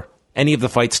before any of the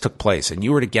fights took place and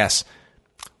you were to guess,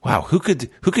 wow, who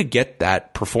could get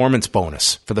that performance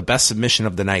bonus for the best submission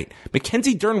of the night?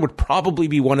 Mackenzie Dern would probably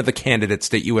be one of the candidates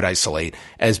that you would isolate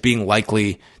as being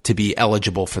likely to be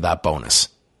eligible for that bonus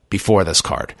before this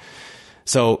card.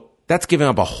 So that's giving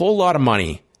up a whole lot of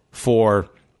money for,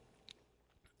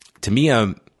 to me,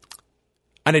 an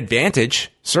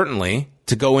advantage, certainly,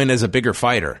 to go in as a bigger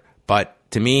fighter. But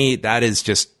to me, that is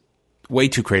just way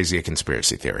too crazy a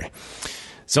conspiracy theory.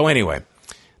 So anyway,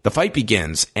 the fight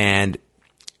begins, and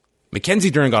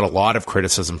Mackenzie Dern got a lot of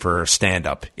criticism for her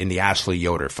stand-up in the Ashley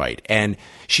Yoder fight, and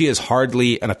she is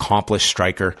hardly an accomplished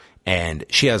striker, and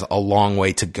she has a long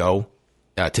way to go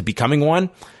to becoming one,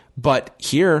 but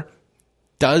here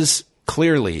does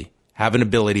clearly have an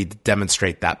ability to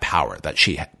demonstrate that power that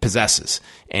she possesses,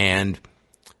 and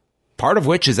part of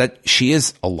which is that she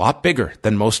is a lot bigger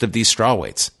than most of these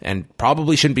strawweights and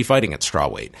probably shouldn't be fighting at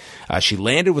strawweight. She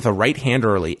landed with a right hand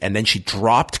early, and then she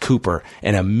dropped Cooper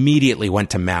and immediately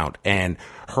went to mount. And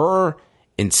her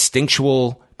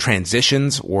instinctual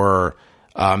transitions were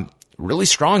really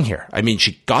strong here. I mean,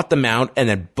 she got the mount and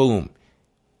then boom,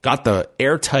 got the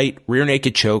airtight rear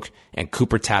naked choke, and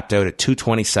Cooper tapped out at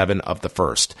 2:27 of the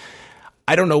first.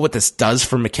 I don't know what this does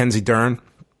for Mackenzie Dern,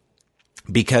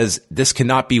 because this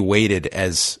cannot be weighted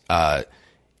as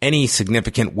any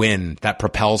significant win that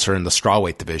propels her in the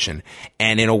strawweight division.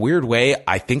 And in a weird way,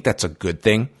 I think that's a good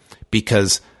thing,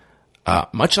 because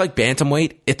much like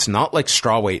bantamweight, it's not like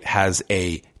strawweight has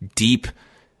a deep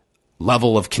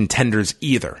level of contenders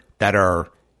either that are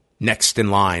next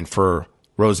in line for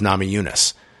Rose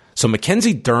Namajunas. So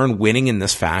Mackenzie Dern winning in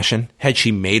this fashion, had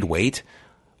she made weight,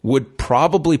 would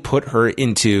probably put her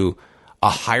into a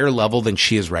higher level than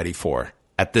she is ready for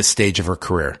at this stage of her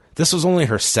career. This was only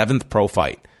her 7th pro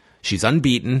fight. She's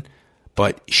unbeaten,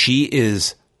 but she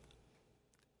is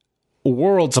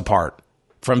worlds apart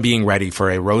from being ready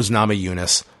for a Rose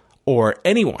Namajunas or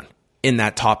anyone in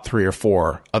that top 3 or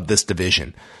 4 of this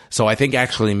division. So I think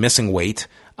actually missing weight,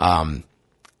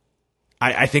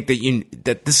 I think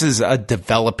that this is a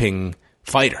developing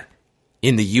fighter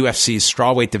in the UFC's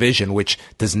strawweight division, which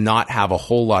does not have a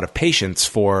whole lot of patience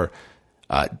for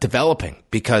developing,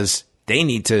 because they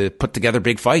need to put together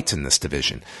big fights in this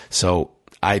division. So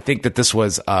I think that this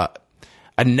was a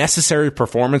necessary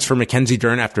performance for Mackenzie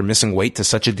Dern after missing weight to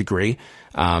such a degree.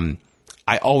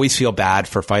 I always feel bad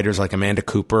for fighters like Amanda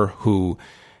Cooper, who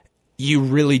you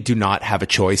really do not have a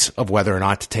choice of whether or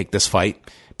not to take this fight,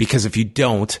 because if you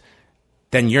don't,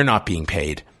 then you're not being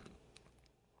paid.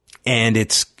 And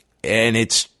it's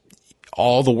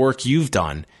all the work you've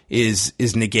done is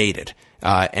negated.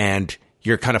 And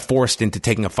you're kind of forced into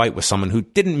taking a fight with someone who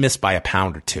didn't miss by a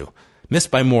pound or 2, missed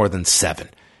by more than 7.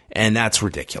 And that's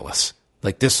ridiculous.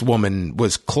 Like, this woman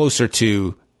was closer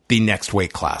to the next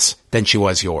weight class than she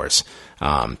was yours.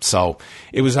 So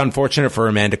it was unfortunate for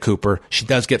Amanda Cooper. She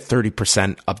does get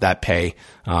 30% of that pay,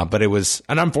 but it was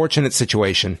an unfortunate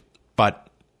situation. But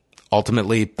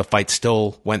ultimately, the fight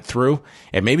still went through.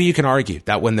 And maybe you can argue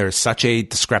that when there's such a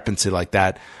discrepancy like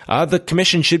that, the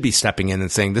commission should be stepping in and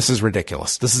saying, this is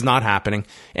ridiculous. This is not happening.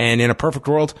 And in a perfect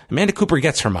world, Amanda Cooper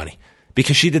gets her money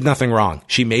because she did nothing wrong.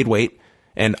 She made weight.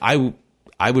 And I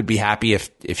would be happy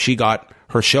if she got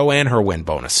her show and her win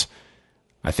bonus.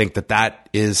 I think that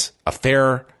is a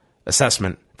fair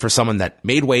assessment for someone that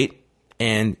made weight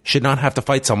and should not have to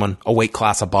fight someone a weight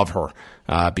class above her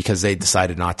because they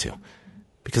decided not to.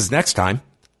 Because next time,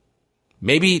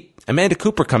 maybe Amanda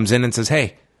Cooper comes in and says,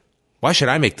 hey, why should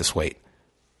I make this weight?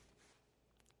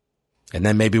 And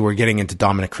then maybe we're getting into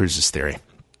Dominic Cruz's theory.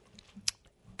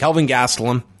 Kelvin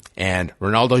Gastelum and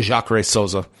Ronaldo Jacare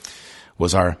Souza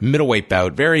was our middleweight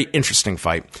bout. Very interesting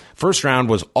fight. First round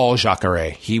was all Jacare.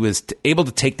 He was able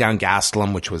to take down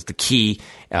Gastelum, which was the key,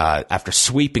 after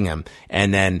sweeping him,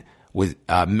 and then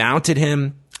mounted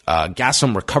him.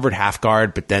 Gastelum recovered half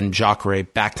guard, but then Jacare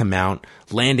back to mount,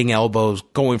 landing elbows,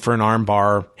 going for an arm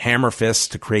bar, hammer fists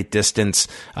to create distance.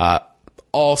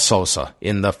 All Souza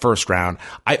in the first round.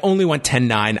 I only went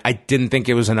 10-9. I didn't think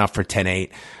it was enough for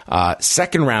 10-8.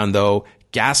 Second round, though,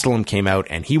 Gastelum came out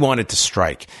and he wanted to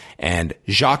strike, and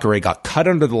Jacare got cut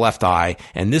under the left eye,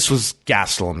 and this was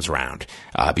Gastelum's round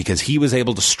because he was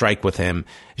able to strike with him.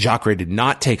 Jacare did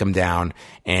not take him down,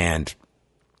 and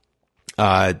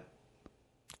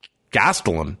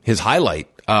Gastelum, his highlight,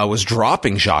 was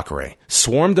dropping Jacare,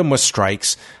 swarmed him with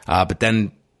strikes, but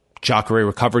then Jacare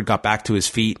recovered, got back to his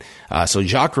feet. So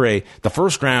Jacare, the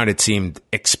first round, it seemed,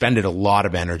 expended a lot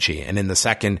of energy. And in the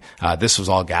second, this was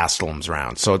all Gastelum's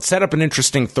round. So it set up an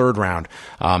interesting third round.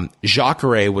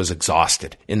 Jacare was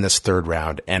exhausted in this third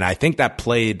round. And I think that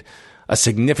played a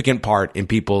significant part in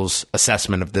people's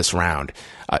assessment of this round.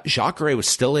 Jacare was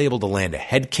still able to land a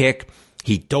head kick.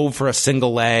 He dove for a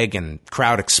single leg, and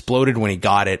crowd exploded when he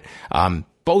got it.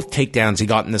 Both takedowns he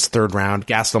got in this third round,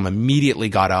 Gastelum immediately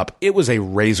got up. It was a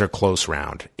razor close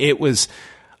round. It was,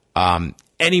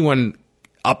 anyone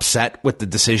upset with the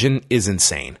decision is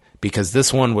insane, because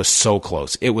this one was so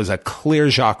close. It was a clear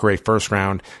Jacare first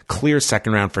round, clear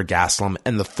second round for Gastelum,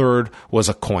 and the third was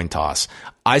a coin toss.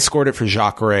 I scored it for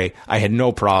Jacare. I had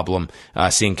no problem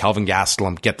seeing Kelvin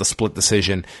Gastelum get the split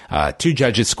decision. Two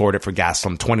judges scored it for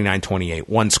Gastelum, 29-28.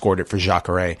 One scored it for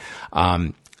Jacare.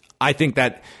 I think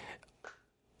that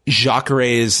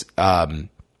Jacare's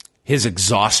his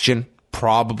exhaustion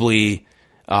probably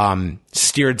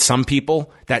steered some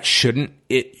people that shouldn't.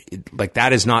 Like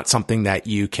that is not something that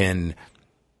you can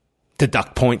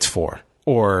deduct points for,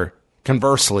 or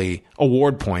conversely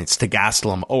award points to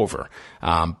Gastelum over.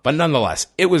 But nonetheless,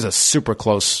 it was a super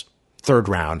close third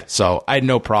round, so I had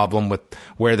no problem with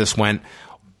where this went.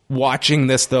 Watching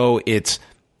this, though, it's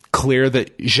clear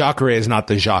that Jacare is not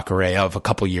the Jacare of a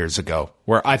couple years ago,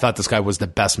 where I thought this guy was the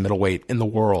best middleweight in the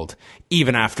world,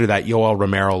 even after that Yoel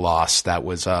Romero loss that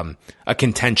was a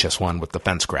contentious one with the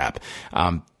fence grab.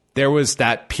 There was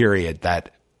that period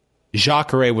that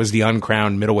Jacare was the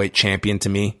uncrowned middleweight champion to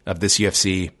me of this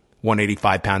UFC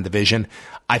 185-pound division.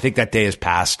 I think that day has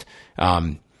passed.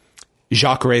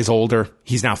 Jacare is older.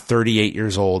 He's now 38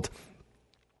 years old.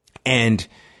 And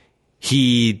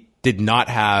he did not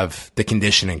have the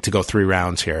conditioning to go 3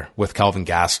 rounds here with Kelvin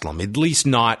Gastelum. At least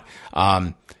not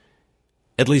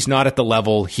at the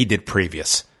level he did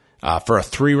previous. For a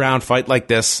 3-round fight like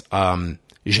this,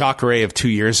 Jacare of 2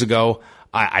 years ago,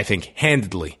 I think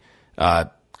handedly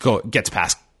gets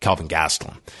past Kelvin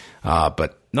Gastelum.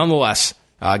 But nonetheless,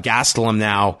 Gastelum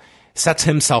now sets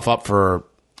himself up for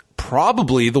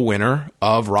probably the winner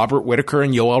of Robert Whittaker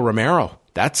and Yoel Romero.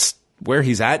 That's where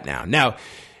he's at now. Now,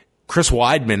 Chris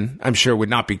Weidman, I'm sure, would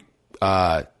not be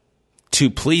too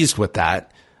pleased with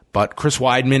that, but Chris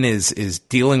Weidman is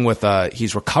dealing with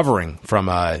he's recovering from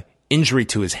a injury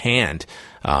to his hand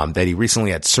that he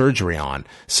recently had surgery on.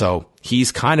 So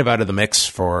he's kind of out of the mix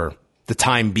for the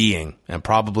time being, and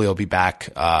probably he'll be back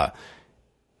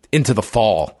into the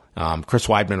fall. Chris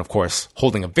Weidman, of course,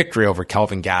 holding a victory over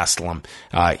Kelvin Gastelum.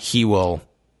 He will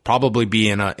probably be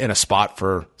in a spot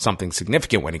for something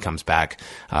significant when he comes back.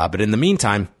 But in the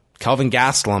meantime, Kelvin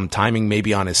Gastelum, timing may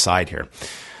be on his side here.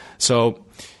 So,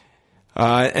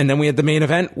 and then we had the main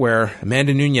event where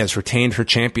Amanda Nunes retained her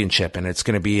championship, and it's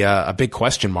going to be a big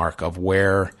question mark of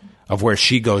where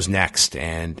she goes next,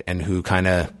 and who kind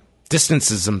of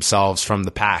distances themselves from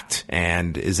the pact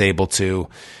and is able to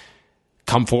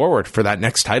come forward for that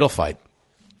next title fight.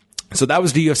 So that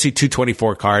was the UFC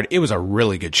 224 card. It was a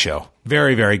really good show.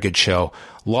 Very, very good show.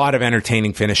 A lot of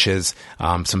entertaining finishes,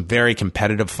 some very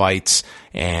competitive fights,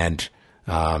 and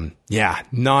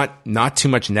not too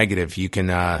much negative you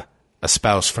can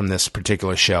espouse from this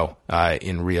particular show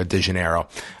in Rio de Janeiro.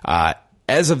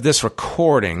 As of this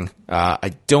recording,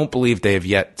 I don't believe they have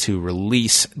yet to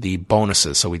release the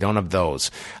bonuses, so we don't have those.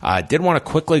 I did want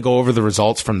to quickly go over the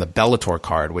results from the Bellator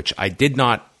card, which I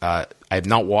have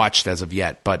not watched as of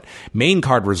yet, but main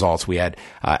card results, we had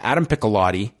Adam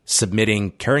Piccolotti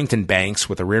submitting Carrington Banks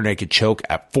with a rear naked choke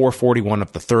at 4:41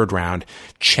 of the third round.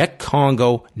 Cheick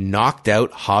Kongo knocked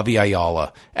out Javi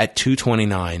Ayala at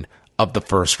 2:29 of the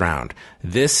first round.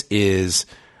 This is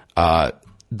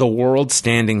the world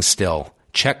standing still.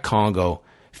 Cheick Kongo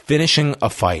finishing a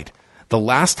fight. The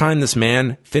last time this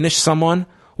man finished someone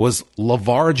was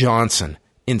LeVar Johnson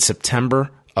in September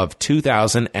of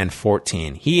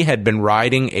 2014. He had been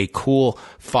riding a cool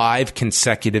 5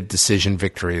 consecutive decision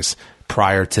victories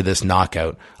prior to this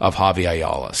knockout of Javi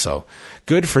Ayala. So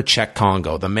good for Cheick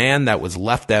Kongo, the man that was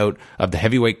left out of the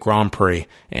heavyweight Grand Prix,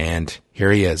 and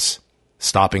here he is,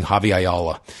 stopping Javi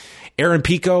Ayala. Aaron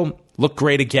Pico looked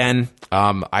great again.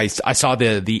 I saw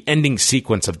the ending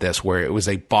sequence of this where it was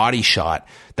a body shot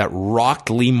that rocked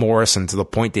Lee Morrison to the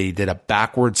point that he did a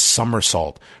backwards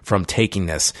somersault from taking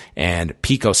this, and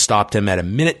Pico stopped him at a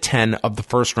minute 10 of the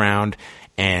first round.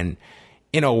 And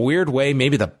in a weird way,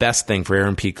 maybe the best thing for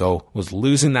Aaron Pico was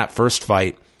losing that first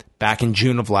fight back in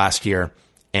June of last year,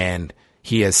 and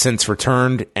he has since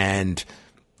returned, and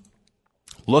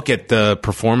look at the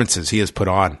performances he has put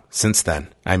on since then.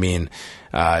 I mean,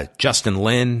 Justin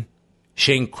Lin,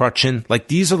 Shane Crutchin, like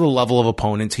these are the level of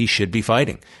opponents he should be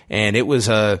fighting. And it was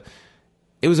a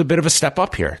bit of a step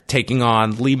up here, taking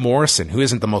on Lee Morrison, who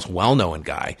isn't the most well-known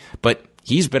guy, but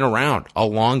he's been around a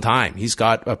long time. He's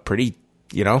got a pretty,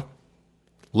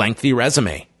 lengthy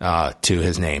resume to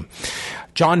his name.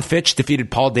 John Fitch defeated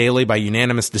Paul Daly by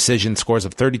unanimous decision, scores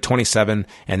of 30-27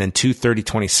 and then 2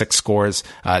 30-26 scores.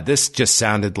 This just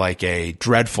sounded like a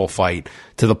dreadful fight,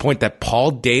 to the point that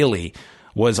Paul Daly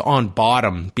was on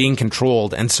bottom, being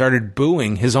controlled, and started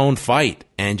booing his own fight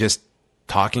and just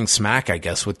talking smack, I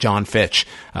guess, with John Fitch.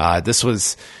 This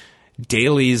was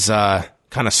Daly's kind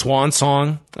of swan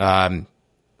song.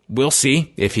 we'll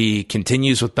see if he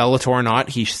continues with Bellator or not.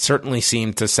 He certainly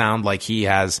seemed to sound like he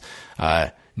has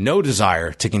no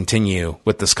desire to continue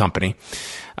with this company.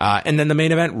 And then the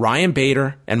main event, Ryan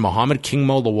Bader and Muhammad King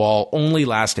Mo Lawal only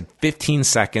lasted 15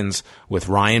 seconds, with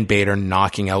Ryan Bader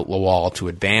knocking out Lawal to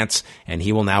advance, and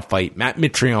he will now fight Matt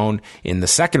Mitrione in the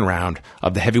second round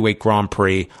of the heavyweight Grand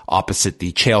Prix opposite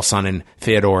the Chael Sonnen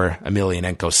Fyodor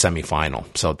Emelianenko semifinal.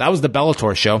 So that was the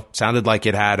Bellator show. Sounded like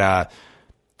it had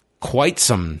quite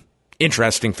some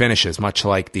interesting finishes, much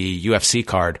like the UFC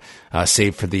card,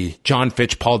 save for the John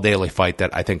Fitch Paul Daly fight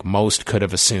that I think most could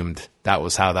have assumed that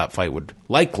was how that fight would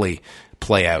likely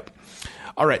play out.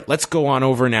 All right, let's go on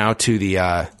over now to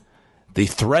the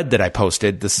thread that I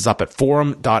posted. This is up at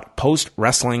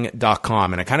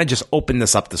forum.postwrestling.com, and I kind of just opened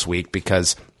this up this week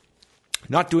because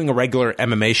not doing a regular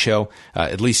MMA show,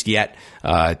 at least yet,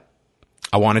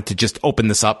 I wanted to just open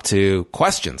this up to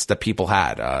questions that people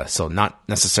had, so not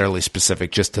necessarily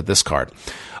specific just to this card.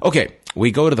 Okay,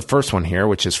 we go to the first one here,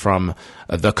 which is from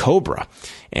The Cobra,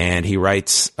 and he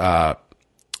writes,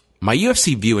 my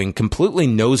UFC viewing completely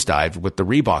nosedived with the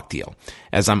Reebok deal,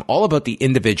 as I'm all about the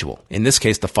individual, in this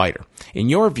case the fighter. In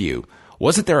your view,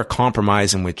 wasn't there a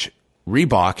compromise in which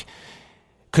Reebok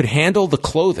could handle the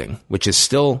clothing, which is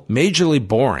still majorly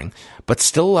boring, but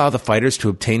still allow the fighters to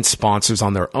obtain sponsors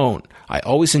on their own? I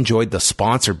always enjoyed the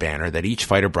sponsor banner that each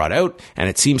fighter brought out, and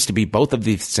it seems to be both of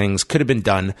these things could have been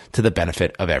done to the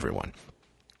benefit of everyone.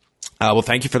 Well,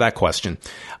 thank you for that question.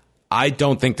 I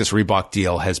don't think this Reebok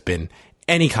deal has been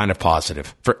any kind of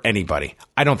positive for anybody.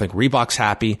 I don't think Reebok's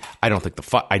happy. I don't think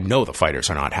I know the fighters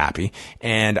are not happy,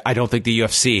 and I don't think the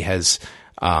UFC has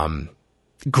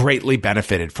greatly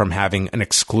benefited from having an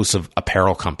exclusive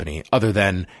apparel company other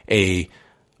than a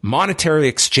monetary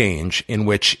exchange in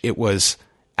which it was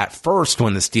at first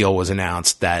when this deal was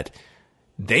announced that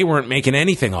they weren't making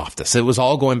anything off this. It was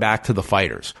all going back to the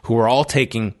fighters who were all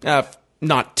taking,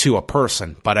 not to a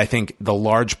person, but I think the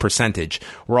large percentage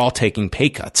were all taking pay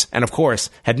cuts and of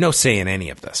course had no say in any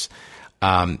of this.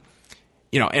 And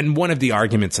one of the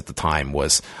arguments at the time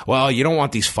was, well, you don't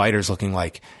want these fighters looking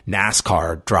like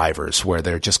NASCAR drivers where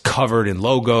they're just covered in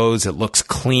logos. It looks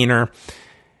cleaner.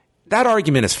 That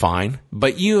argument is fine,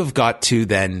 but you have got to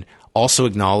then also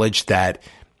acknowledge that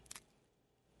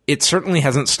it certainly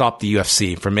hasn't stopped the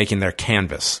UFC from making their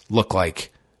canvas look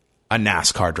like a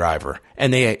NASCAR driver.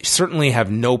 And they certainly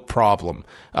have no problem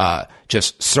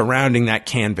just surrounding that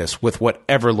canvas with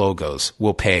whatever logos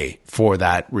will pay for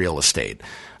that real estate.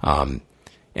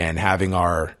 And having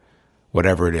our,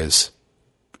 whatever it is,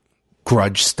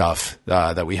 grudge stuff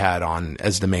that we had on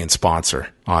as the main sponsor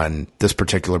on this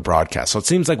particular broadcast. So it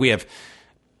seems like we have,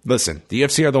 listen, the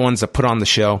UFC are the ones that put on the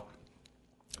show.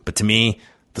 But to me,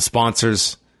 the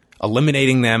sponsors,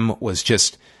 eliminating them was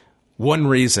just one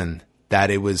reason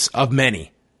that it was of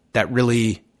many that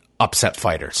really upset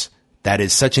fighters. That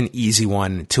is such an easy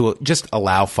one to just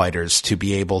allow fighters to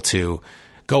be able to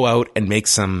go out and make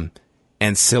some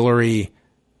ancillary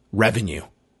revenue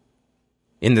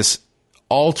in this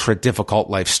ultra difficult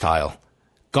lifestyle.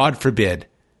 God forbid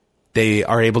they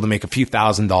are able to make a few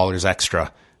 $1,000s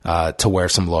extra to wear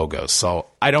some logos. So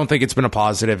I don't think it's been a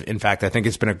positive. In fact, I think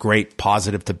it's been a great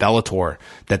positive to Bellator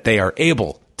that they are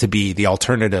able to be the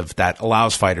alternative that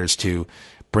allows fighters to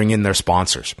bring in their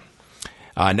sponsors.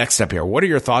 Next step here. What are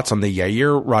your thoughts on the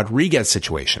Yair Rodriguez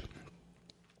situation?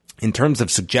 In terms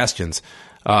of suggestions,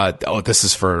 this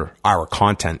is for our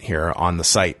content here on the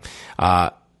site.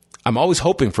 I'm always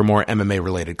hoping for more MMA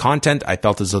related content. I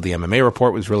felt as though the MMA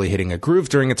report was really hitting a groove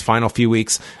during its final few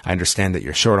weeks. I understand that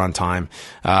you're short on time,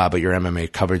 but your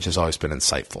MMA coverage has always been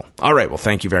insightful. All right. Well,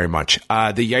 thank you very much.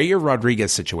 The Yair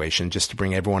Rodriguez situation, just to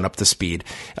bring everyone up to speed,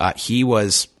 he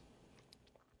was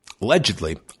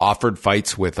allegedly offered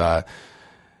fights with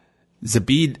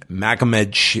Zabid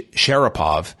Magomed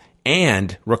Sharapov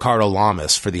and Ricardo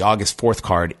Lamas for the August 4th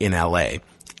card in LA.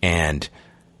 And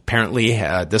apparently,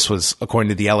 this was, according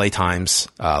to the LA Times,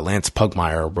 Lance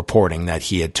Pugmire reporting that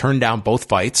he had turned down both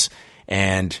fights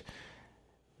and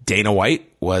Dana White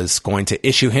was going to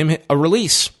issue him a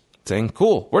release saying,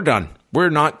 cool, we're done.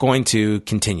 We're not going to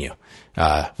continue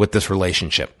with this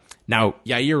relationship. Now,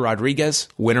 Yair Rodriguez,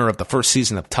 winner of the first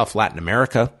season of Tough Latin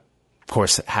America, of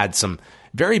course, had some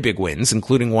very big wins,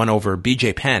 including one over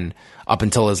BJ Penn up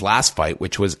until his last fight,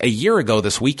 which was a year ago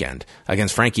this weekend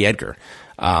against Frankie Edgar.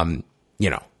 A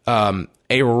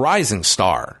rising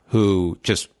star who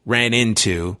just ran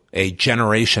into a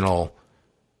generational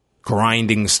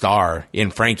grinding star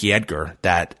in Frankie Edgar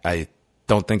that I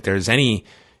don't think there's any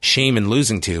shame in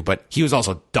losing to, but he was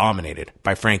also dominated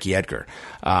by Frankie Edgar.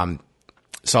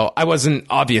 So I wasn't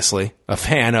obviously a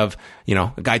fan of,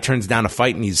 a guy turns down a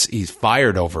fight and he's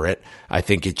fired over it. I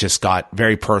think it just got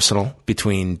very personal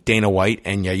between Dana White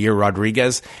and Yair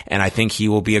Rodriguez, and I think he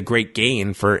will be a great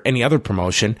gain for any other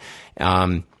promotion.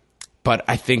 But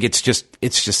I think it's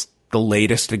just the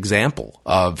latest example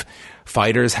of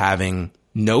fighters having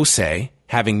no say,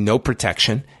 having no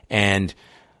protection, and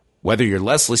whether you're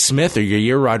Leslie Smith or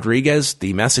Yair Rodriguez,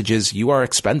 the message is you are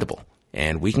expendable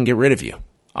and we can get rid of you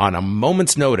on a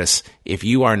moment's notice if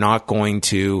you are not going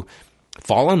to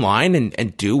fall in line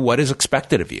and do what is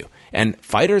expected of you. And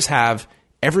fighters have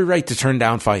every right to turn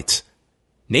down fights.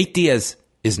 Nate Diaz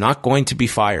is not going to be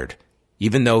fired,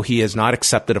 even though he has not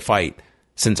accepted a fight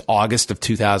since August of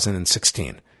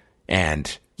 2016.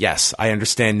 And yes, I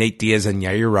understand Nate Diaz and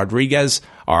Yair Rodriguez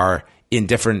are in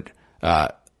different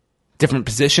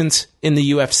positions in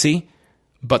the UFC,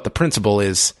 but the principle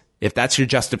is, if that's your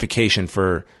justification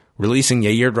for releasing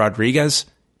Yair Rodriguez,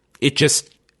 it just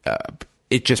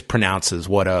pronounces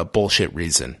what a bullshit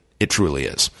reason it truly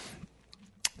is.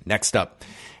 Next up,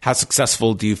 how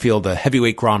successful do you feel the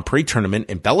Heavyweight Grand Prix tournament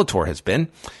in Bellator has been?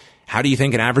 How do you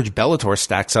think an average Bellator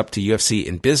stacks up to UFC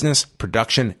in business,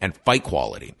 production, and fight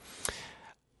quality?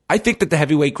 I think that the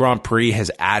Heavyweight Grand Prix has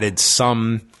added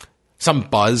some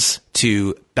buzz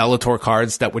to Bellator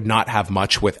cards that would not have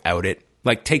much without it.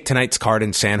 Like, take tonight's card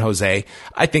in San Jose.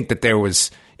 I think that there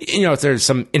was, there's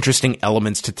some interesting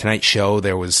elements to tonight's show.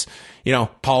 There was,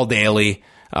 Paul Daly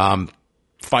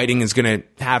fighting is going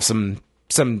to have some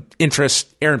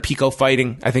interest. Aaron Pico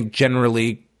fighting, I think,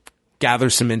 generally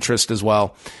gathers some interest as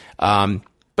well.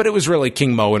 But it was really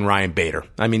King Mo and Ryan Bader.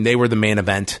 I mean, they were the main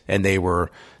event, and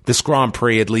this Grand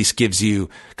Prix at least gives you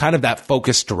kind of that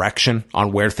focused direction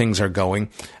on where things are going.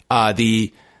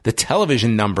 The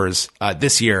television numbers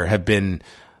this year have been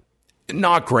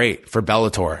not great for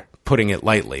Bellator, putting it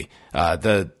lightly.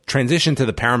 The transition to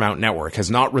the Paramount Network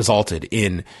has not resulted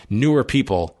in newer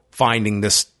people finding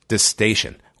this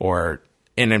station, and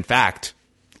in fact,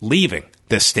 leaving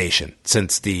this station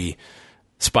since the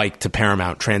Spike to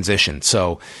Paramount transition.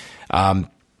 So,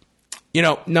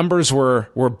 numbers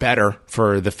were better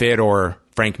for the Fedor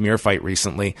Frank Mir fight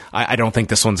recently. I don't think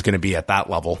this one's going to be at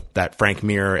that level that Frank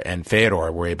Mir and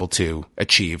Fedor were able to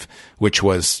achieve, which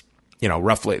was,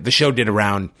 roughly, the show did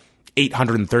around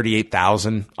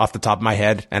 838,000 off the top of my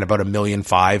head, and about 1.5 million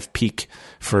peak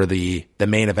for the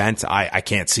main event. I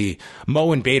can't see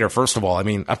Mo and Bader. First of all, I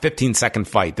mean, a 15-second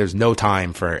fight, there's no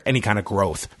time for any kind of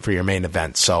growth for your main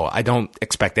event. So I don't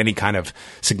expect any kind of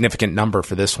significant number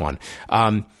for this one.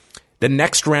 The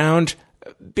next round,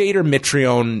 Bader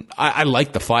Mitrione, I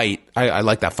like the fight. I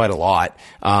like that fight a lot.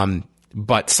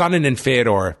 But Sonnen and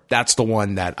Fedor, that's the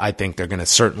one that I think they're going to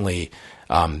certainly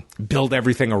build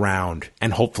everything around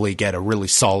and hopefully get a really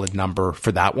solid number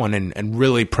for that one and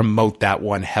really promote that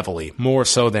one heavily, more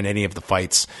so than any of the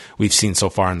fights we've seen so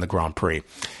far in the Grand Prix.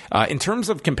 In terms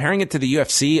of comparing it to the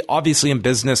UFC, obviously in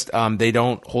business, they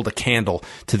don't hold a candle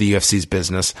to the UFC's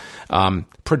business.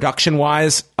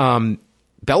 Production-wise,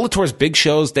 Bellator's big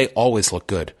shows, they always look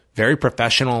good. Very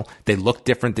professional. They look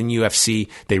different than UFC.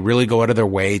 They really go out of their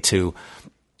way to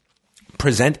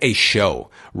present a show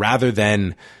rather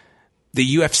than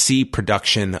the UFC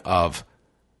production of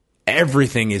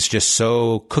everything is just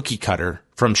so cookie cutter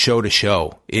from show to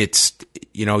show. It's,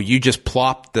 you just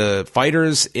plop the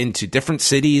fighters into different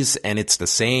cities and it's the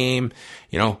same,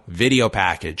 video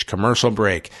package, commercial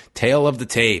break, tail of the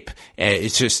tape.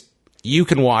 It's just, you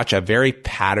can watch a very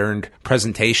patterned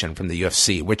presentation from the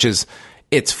UFC, which is,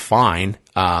 it's fine.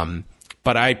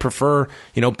 But I prefer,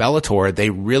 Bellator, they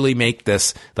really make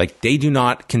this, like, they do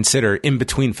not consider in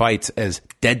between fights as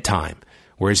dead time.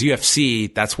 Whereas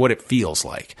UFC, that's what it feels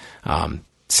like.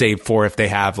 Save for if they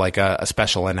have like a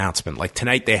special announcement. Like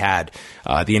tonight they had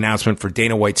the announcement for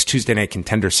Dana White's Tuesday Night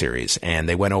Contender Series, and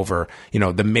they went over,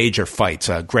 the major fights.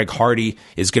 Greg Hardy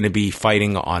is going to be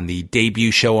fighting on the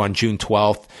debut show on June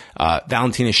 12th.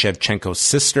 Valentina Shevchenko's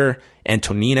sister,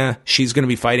 Antonina, she's going to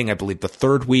be fighting, I believe, the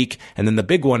third week. And then the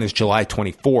big one is July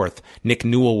 24th. Nick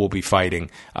Newell will be fighting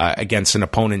against an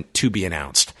opponent to be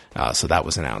announced. So that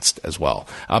was announced as well.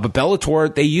 But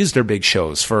Bellator, they use their big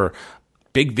shows for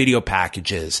big video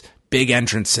packages, big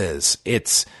entrances.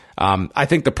 It's, I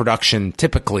think the production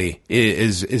typically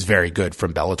is very good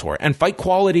from Bellator. And fight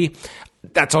quality,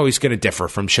 that's always going to differ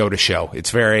from show to show.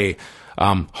 It's very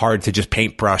hard to just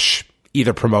paintbrush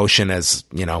either promotion as,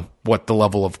 what the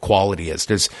level of quality is.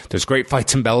 There's great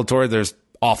fights in Bellator. There's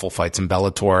awful fights in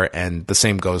Bellator, and the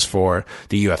same goes for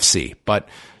the UFC. But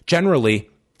generally,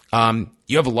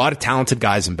 you have a lot of talented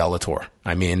guys in Bellator.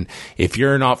 I mean, if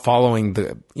you're not following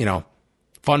the,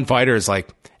 fun fighters like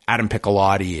Adam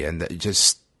Piccolotti and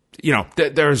just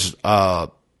there's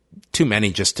too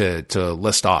many just to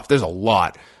list off. There's a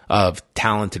lot of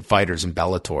talented fighters in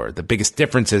Bellator. The biggest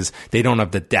difference is they don't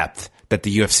have the depth that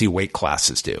the UFC weight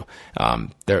classes do.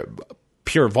 They're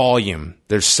pure volume.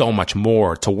 There's so much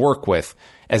more to work with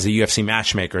as a UFC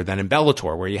matchmaker than in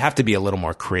Bellator, where you have to be a little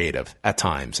more creative at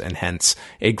times, and hence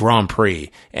a Grand Prix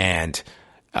and,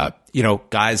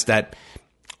 guys that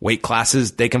weight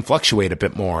classes, they can fluctuate a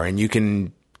bit more, and you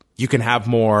can have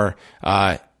more,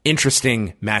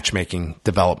 interesting matchmaking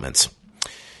developments.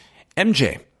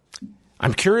 MJ,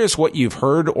 I'm curious what you've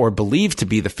heard or believed to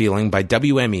be the feeling by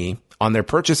WME on their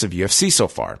purchase of UFC so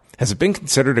far. Has it been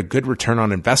considered a good return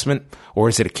on investment, or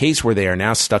is it a case where they are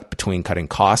now stuck between cutting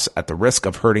costs at the risk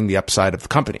of hurting the upside of the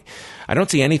company? I don't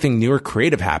see anything new or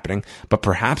creative happening, but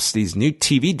perhaps these new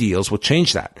TV deals will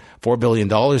change that. $4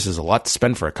 billion is a lot to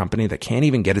spend for a company that can't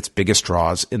even get its biggest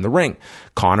draws in the ring.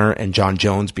 Conor and John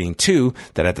Jones being two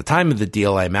that at the time of the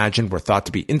deal I imagined were thought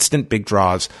to be instant big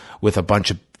draws with a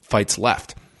bunch of fights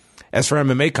left. As for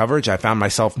MMA coverage, I found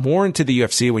myself more into the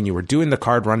UFC when you were doing the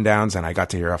card rundowns and I got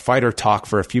to hear a fighter talk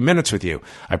for a few minutes with you.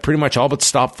 I pretty much all but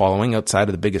stopped following outside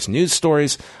of the biggest news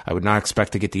stories. I would not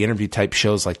expect to get the interview type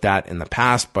shows like that in the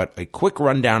past, but a quick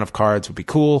rundown of cards would be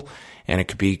cool, and it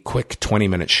could be quick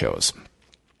 20-minute shows.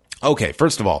 Okay,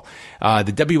 first of all,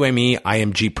 the WME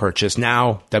IMG purchase,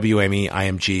 now WME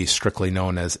IMG, strictly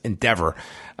known as Endeavor.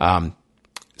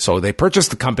 So they purchased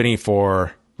the company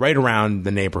for right around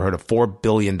the neighborhood of $4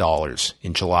 billion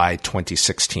in July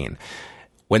 2016.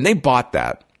 When they bought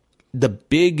that, there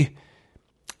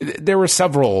were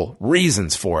several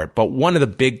reasons for it, but one of the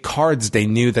big cards they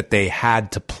knew that they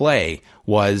had to play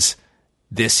was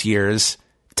this year's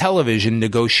television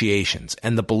negotiations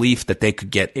and the belief that they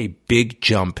could get a big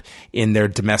jump in their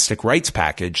domestic rights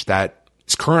package that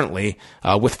is currently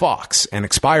with Fox and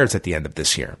expires at the end of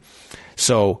this year.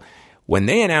 So when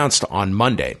they announced on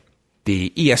Monday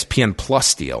the ESPN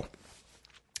Plus deal,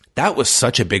 that was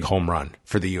such a big home run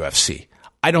for the UFC.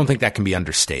 I don't think that can be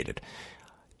understated.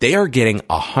 They are getting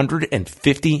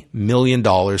 $150 million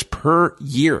per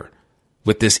year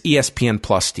with this ESPN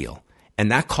Plus deal.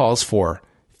 And that calls for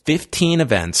 15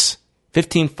 events,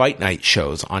 15 fight night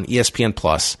shows on ESPN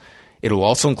Plus. It'll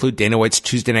also include Dana White's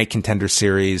Tuesday Night Contender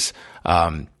Series,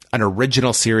 an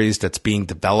original series that's being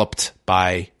developed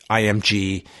by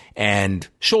IMG, and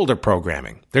shoulder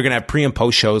programming. They're going to have pre and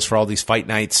post shows for all these fight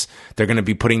nights. They're going to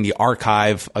be putting the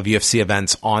archive of UFC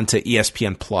events onto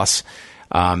ESPN Plus.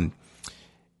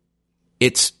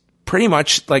 It's pretty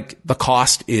much like the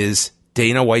cost is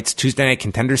Dana White's Tuesday Night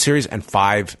Contender Series and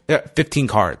 15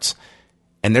 cards.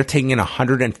 And they're taking in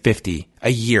 $150 a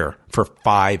year for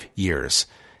 5 years.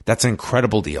 That's an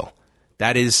incredible deal.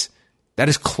 That is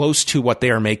close to what they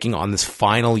are making on this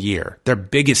final year, their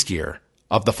biggest year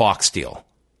of the Fox deal,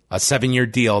 a 7-year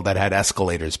deal that had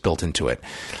escalators built into it.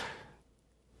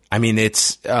 I mean,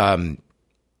 it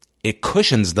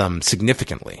cushions them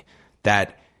significantly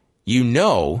that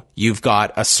you've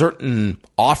got a certain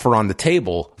offer on the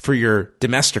table for your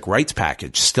domestic rights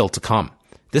package still to come.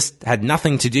 This had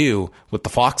nothing to do with the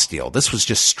Fox deal. This was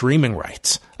just streaming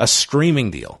rights, a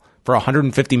streaming deal for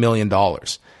 $150 million.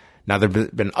 Now, there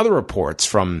have been other reports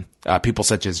from people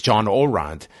such as John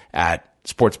Orand at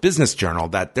Sports Business Journal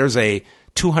that there's a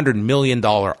 $200 million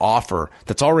offer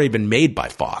that's already been made by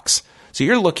Fox. So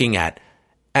you're looking at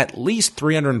least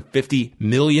 $350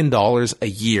 million a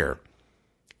year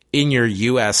in your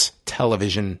U.S.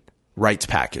 television rights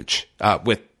package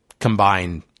with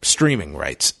combined streaming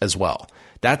rights as well.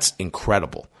 That's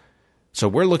incredible. So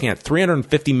we're looking at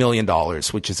 $350 million,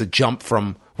 which is a jump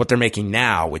from what they're making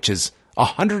now, which is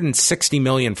 $160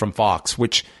 million from Fox,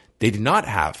 which they did not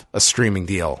have a streaming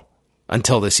deal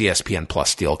until this ESPN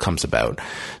Plus deal comes about.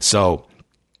 So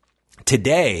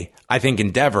today, I think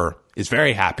Endeavor is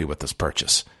very happy with this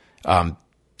purchase.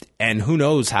 And who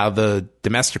knows how the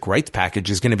domestic rights package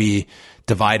is going to be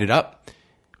divided up.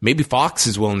 Maybe Fox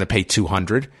is willing to pay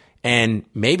 $200, and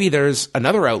maybe there's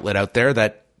another outlet out there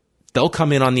that they'll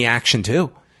come in on the action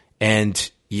too,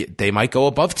 and they might go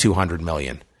above $200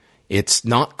 million. It's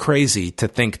not crazy to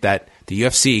think that the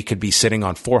UFC could be sitting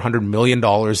on $400 million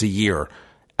a year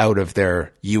out of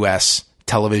their U.S.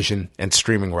 television and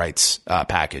streaming rights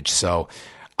package. So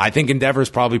I think Endeavor is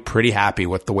probably pretty happy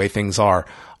with the way things are,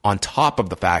 on top of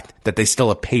the fact that they still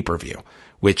have pay-per-view,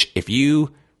 which if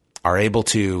you are able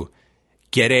to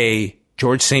get a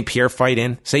George St. Pierre fight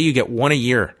in, say you get one a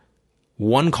year,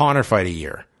 one Conor fight a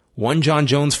year, one John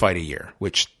Jones fight a year,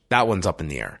 which that one's up in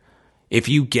the air. If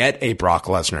you get a Brock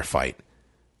Lesnar fight,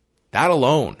 that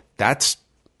alone, that's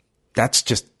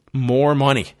just more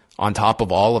money on top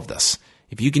of all of this.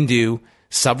 If you can do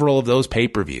several of those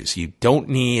pay-per-views. You don't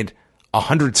need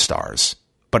 100 stars,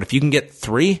 but if you can get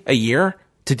 3 a year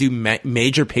to do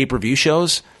major pay-per-view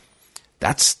shows,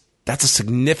 that's a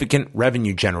significant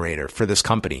revenue generator for this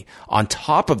company. On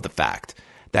top of the fact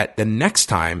that the next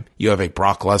time you have a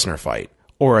Brock Lesnar fight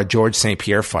or a George St.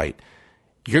 Pierre fight,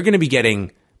 you're going to be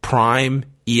getting prime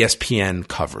ESPN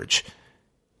coverage.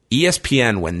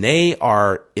 ESPN, when they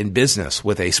are in business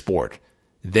with a sport,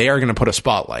 they are going to put a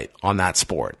spotlight on that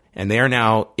sport. And they are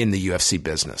now in the UFC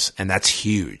business. And that's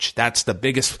huge. That's the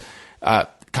biggest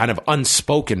kind of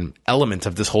unspoken element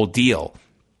of this whole deal,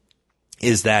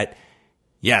 is that,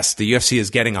 yes, the UFC is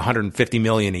getting $150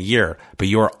 million a year, but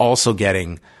you are also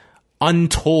getting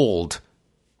untold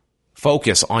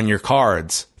focus on your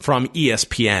cards from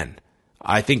ESPN.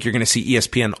 I think you're going to see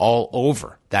ESPN all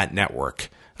over that network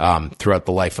throughout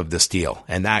the life of this deal,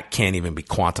 and that can't even be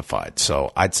quantified.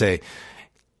 So I'd say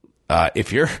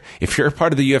if you're a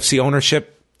part of the UFC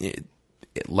ownership,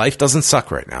 life doesn't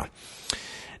suck right now.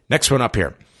 Next one up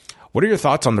here. What are your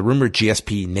thoughts on the rumored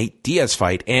GSP Nate Diaz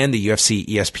fight and the UFC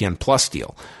ESPN Plus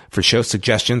deal? For show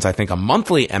suggestions, I think a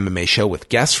monthly MMA show with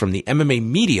guests from the MMA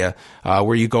media,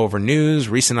 where you go over news,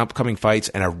 recent upcoming fights,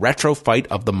 and a retro fight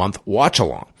of the month watch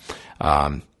along.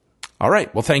 All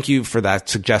right. Well, thank you for that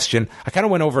suggestion. I kind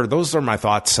of went over, those are my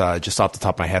thoughts, just off the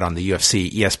top of my head on the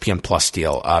UFC ESPN Plus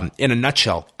deal. In a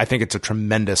nutshell, I think it's a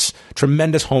tremendous,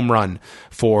 tremendous home run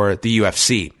for the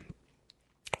UFC.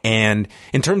 And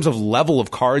in terms of level of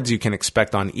cards you can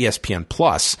expect on ESPN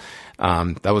Plus,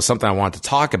 that was something I wanted to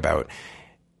talk about.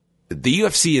 The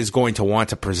UFC is going to want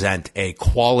to present a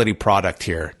quality product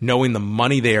here, knowing the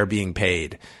money they are being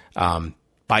paid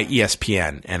by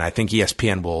ESPN. And I think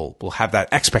ESPN will have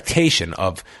that expectation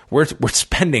of we're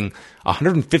spending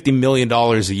 $150 million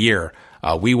a year.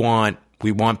 We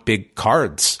want big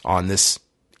cards on this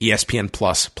ESPN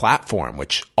Plus platform,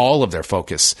 which all of their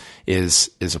focus is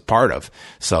a part of.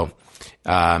 So,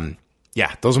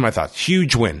 yeah, those are my thoughts.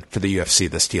 Huge win for the UFC,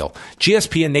 this deal.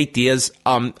 GSP and Nate Diaz,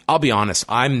 I'll be honest,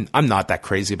 I'm not that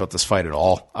crazy about this fight at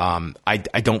all. I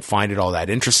don't find it all that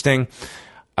interesting.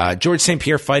 George St.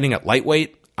 Pierre fighting at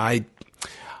lightweight, I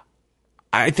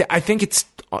think it's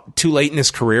too late in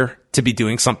his career to be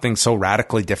doing something so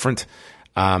radically different.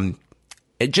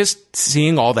 Just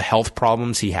seeing all the health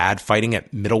problems he had fighting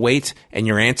at middleweight, and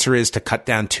your answer is to cut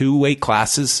down 2 weight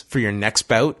classes for your next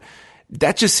bout,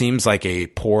 that just seems like a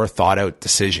poor thought out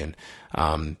decision.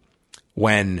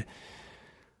 When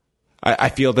I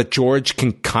feel that George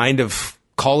can kind of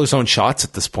call his own shots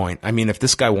at this point. I mean, if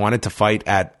this guy wanted to fight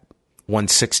at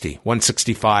 160,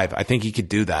 165, I think he could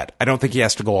do that. I don't think he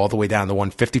has to go all the way down to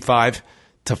 155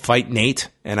 to fight Nate.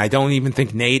 And I don't even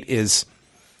think Nate is,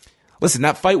 listen,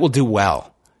 that fight will do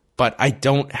well, but I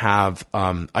don't have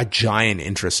a giant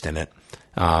interest in it.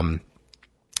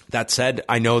 That said,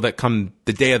 I know that come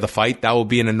the day of the fight, that will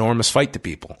be an enormous fight to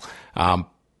people.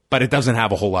 But it doesn't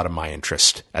have a whole lot of my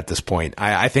interest at this point.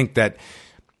 I think that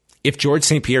if George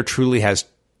St. Pierre truly has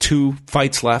 2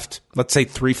 fights left, let's say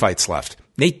 3 fights left,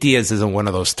 Nate Diaz isn't one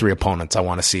of those 3 opponents I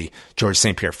want to see George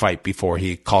St. Pierre fight before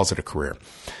he calls it a career.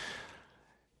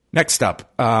 Next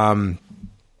up,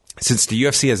 since the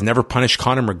UFC has never punished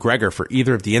Conor McGregor for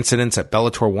either of the incidents at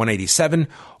Bellator 187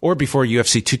 or before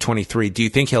UFC 223, do you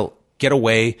think he'll get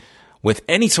away with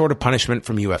any sort of punishment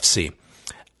from UFC?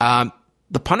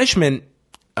 The punishment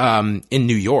in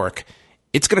New York,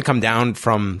 it's going to come down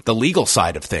from the legal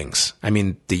side of things. I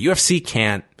mean, the UFC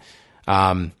can't,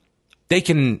 they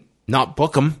can not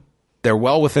book him. They're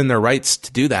well within their rights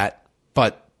to do that,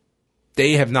 but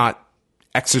they have not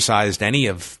exercised any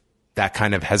of that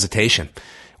kind of hesitation.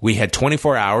 We had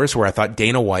 24 hours where I thought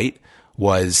Dana White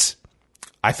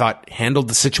handled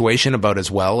the situation about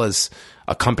as well as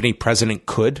a company president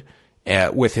could,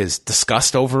 with his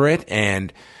disgust over it,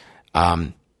 and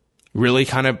really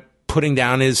kind of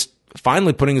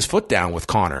finally putting his foot down with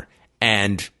Conor.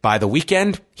 And by the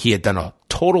weekend, he had done a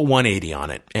total 180 on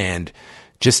it and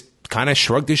just kind of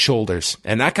shrugged his shoulders.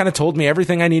 And that kind of told me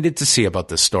everything I needed to see about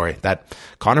this story, that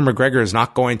Conor McGregor is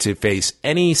not going to face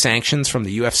any sanctions from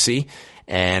the UFC.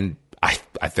 And I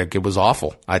think it was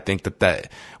awful. I think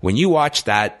that when you watch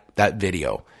that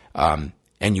video, and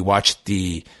you watch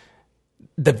the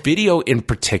video in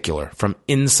particular from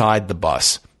inside the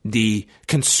bus, the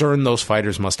concern those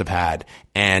fighters must have had,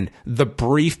 and the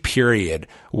brief period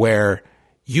where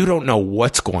you don't know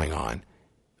what's going on.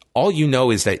 All you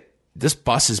know is that this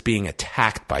bus is being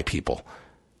attacked by people.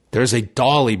 There's a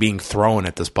dolly being thrown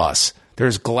at this bus.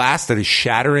 There's glass that is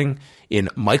shattering in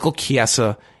Michael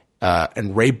Chiesa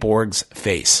and Ray Borg's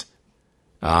face.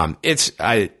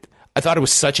 I thought it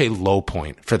was such a low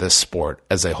point for this sport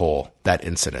as a whole, that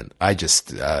incident. I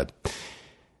just,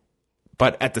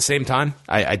 But at the same time,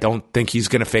 I don't think he's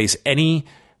going to face any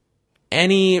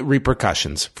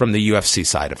repercussions from the UFC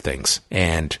side of things.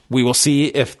 And we will see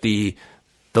if the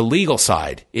legal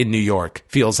side in New York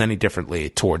feels any differently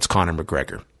towards Conor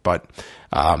McGregor. But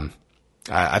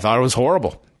I thought it was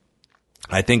horrible.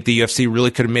 I think the UFC really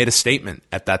could have made a statement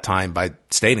at that time by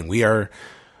stating we are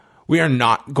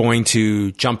not going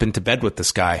to jump into bed with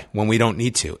this guy when we don't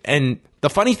need to. And the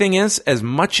funny thing is, as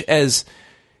much as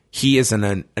he is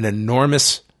an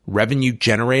enormous revenue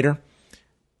generator,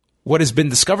 what has been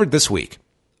discovered this week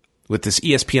with this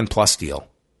ESPN Plus deal,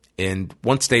 and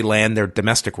once they land their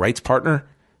domestic rights partner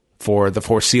for the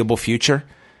foreseeable future,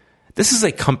 this is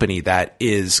a company that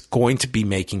is going to be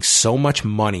making so much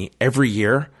money every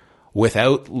year with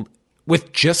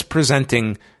just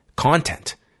presenting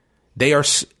content. They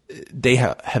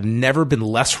have never been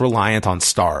less reliant on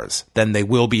stars than they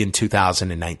will be in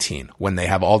 2019 when they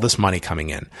have all this money coming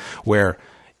in. Where,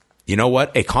 you know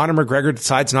what? A Conor McGregor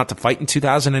decides not to fight in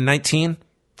 2019.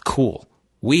 Cool.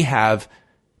 We have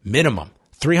minimum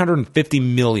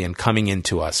 $350 million coming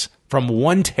into us from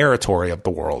one territory of the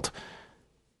world.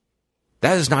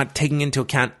 That is not taking into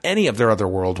account any of their other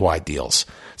worldwide deals.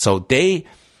 So the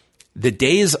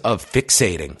days of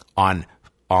fixating on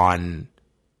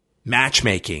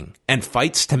matchmaking and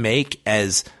fights to make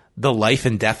as the life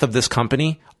and death of this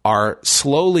company are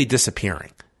slowly disappearing.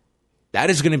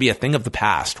 That is going to be a thing of the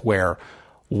past where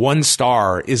one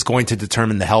star is going to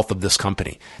determine the health of this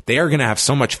company. They are going to have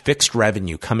so much fixed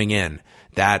revenue coming in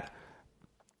that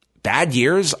bad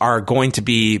years are going to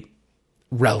be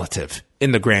relative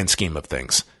in the grand scheme of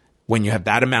things. When you have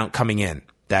that amount coming in,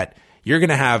 that you're going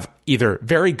to have either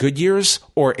very good years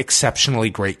or exceptionally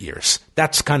great years.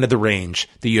 That's kind of the range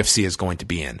the UFC is going to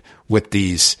be in with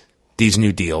these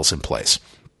new deals in place.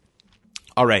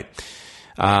 All right.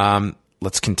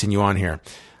 Let's continue on here.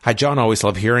 Hi, John. Always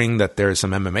love hearing that there's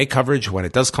some MMA coverage when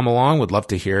it does come along. Would love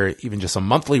to hear even just a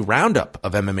monthly roundup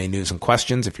of MMA news and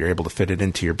questions if you're able to fit it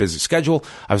into your busy schedule.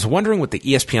 I was wondering with the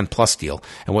ESPN Plus deal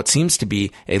and what seems to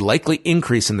be a likely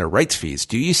increase in their rights fees,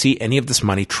 do you see any of this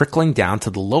money trickling down to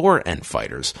the lower end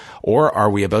fighters? Or are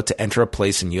we about to enter a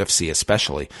place in UFC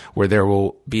especially where there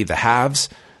will be the haves,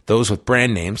 those with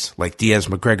brand names like Diaz,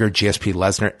 McGregor, GSP,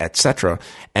 Lesnar, etc.,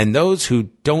 and those who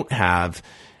don't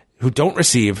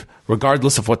receive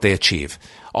regardless of what they achieve?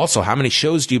 Also, how many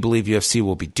shows do you believe UFC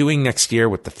will be doing next year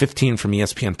with the 15 from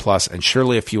ESPN Plus and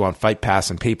surely a few on Fight Pass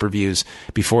and pay-per-views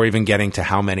before even getting to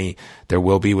how many there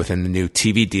will be within the new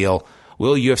TV deal?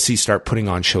 Will UFC start putting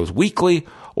on shows weekly,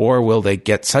 or will they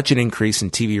get such an increase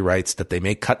in TV rights that they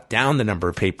may cut down the number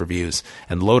of pay-per-views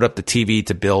and load up the TV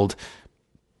to build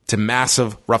to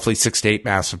massive, roughly 6 to 8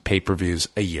 massive pay-per-views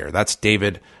a year? That's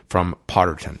David from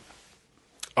Potterton.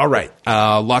 All right.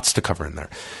 Lots to cover in there.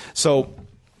 So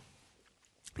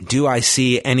do I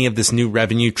see any of this new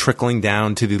revenue trickling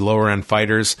down to the lower end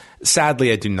fighters?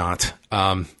 Sadly, I do not.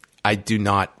 I do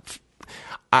not.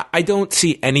 I don't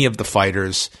see any of the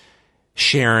fighters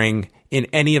sharing in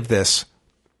any of this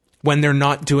when they're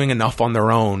not doing enough on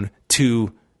their own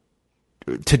to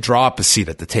draw up a seat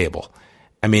at the table.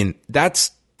 I mean,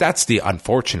 that's the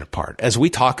unfortunate part. As we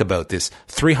talk about this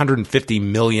 $350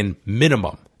 million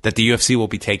minimum that the UFC will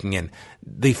be taking in,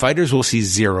 the fighters will see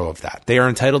zero of that. They are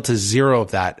entitled to zero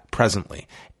of that presently.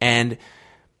 And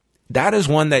that is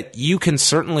one that you can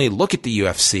certainly look at the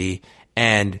UFC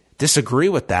and disagree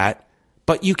with that,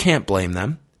 but you can't blame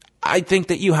them. I think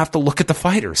that you have to look at the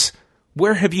fighters.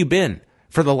 Where have you been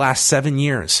for the last 7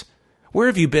 years? Where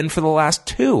have you been for the last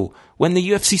 2 when the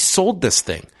UFC sold this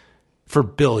thing for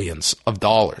billions of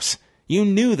dollars? You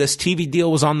knew this TV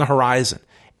deal was on the horizon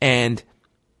and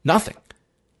nothing.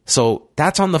 So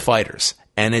that's on the fighters,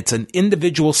 and it's an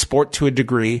individual sport to a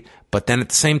degree, but then at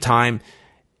the same time,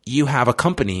 you have a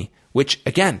company, which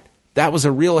again, that was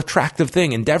a real attractive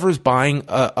thing. Endeavor's buying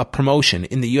a promotion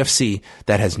in the UFC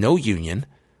that has no union.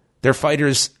 Their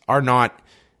fighters are not,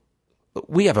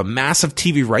 we have a massive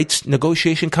TV rights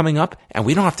negotiation coming up, and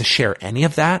we don't have to share any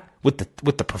of that with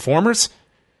the performers.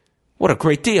 What a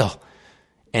great deal.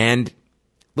 And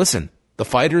listen, the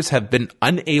fighters have been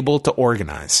unable to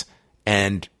organize,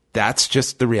 and that's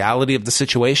just the reality of the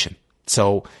situation.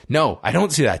 So, no, I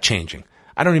don't see that changing.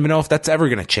 I don't even know if that's ever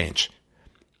going to change.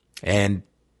 And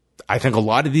I think a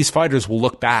lot of these fighters will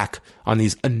look back on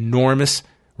these enormous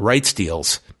rights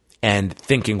deals and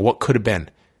thinking what could have been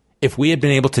if we had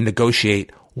been able to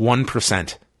negotiate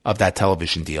 1% of that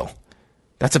television deal.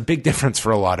 That's a big difference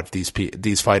for a lot of these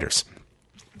fighters.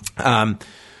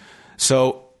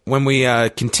 So when we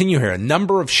continue here, a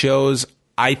number of shows,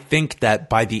 I think that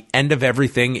by the end of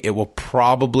everything, it will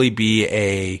probably be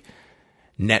a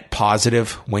net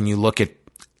positive when you look at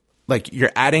like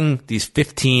you're adding these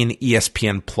 15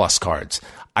 ESPN Plus cards.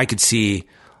 I could see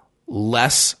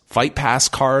less Fight Pass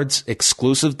cards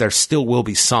exclusive. There still will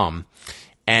be some.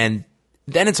 And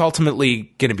then it's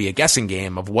ultimately going to be a guessing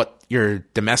game of what your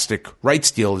domestic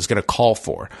rights deal is going to call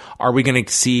for. Are we going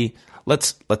to see,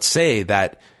 let's say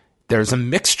that there's a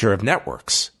mixture of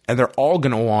networks and they're all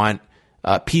going to want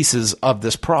pieces of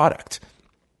this product.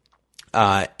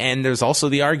 And there's also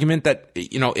the argument that,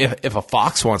 if a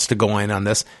Fox wants to go in on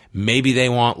this, maybe they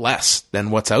want less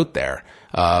than what's out there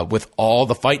with all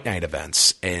the Fight Night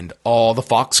events and all the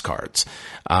Fox cards.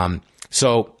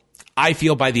 So I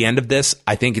feel by the end of this,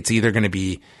 I think it's either going to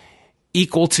be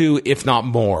equal to, if not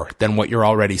more, than what you're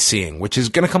already seeing, which is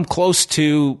going to come close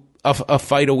to a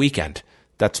fight a weekend.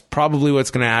 That's probably what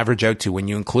it's going to average out to when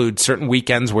you include certain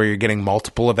weekends where you're getting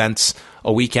multiple events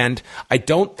a weekend. I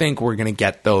don't think we're going to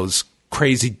get those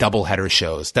crazy doubleheader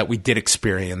shows that we did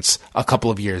experience a couple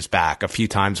of years back, a few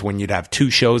times when you'd have 2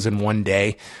 shows in one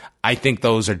day. I think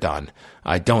those are done.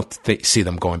 I don't see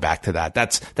them going back to that.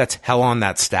 That's hell on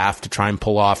that staff to try and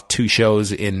pull off 2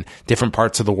 shows in different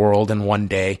parts of the world in one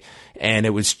day. And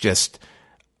it was just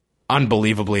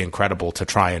unbelievably incredible to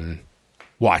try and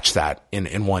watch that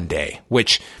in one day,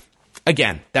 which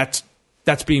again, that's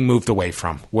being moved away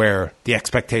from, where the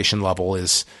expectation level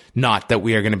is not that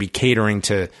we are going to be catering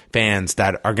to fans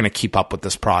that are going to keep up with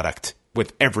this product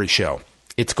with every show.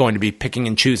 It's going to be picking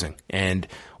and choosing and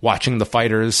watching the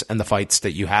fighters and the fights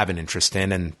that you have an interest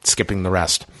in and skipping the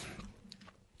rest.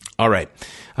 All right.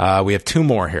 We have 2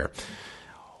 more here.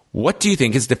 What do you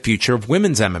think is the future of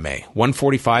women's MMA?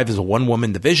 145 is a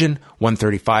 1-woman division.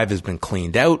 135 has been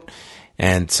cleaned out.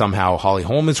 And somehow Holly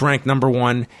Holm is ranked number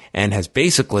 1 and has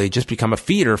basically just become a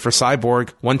feeder for Cyborg.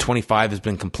 125 has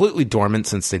been completely dormant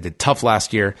since they did Tough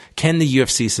last year. Can the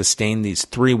UFC sustain these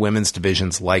 3 women's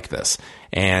divisions like this?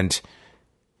 And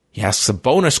he asks a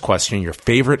bonus question, your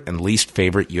favorite and least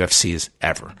favorite UFCs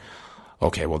ever.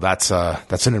 Okay, well, that's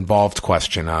an involved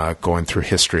question going through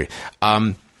history.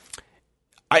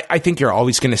 I think you're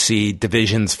always going to see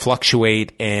divisions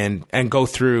fluctuate and go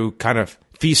through kind of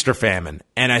feast or famine.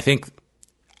 And I think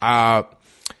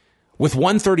with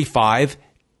 135,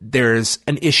 there's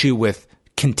an issue with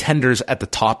contenders at the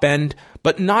top end,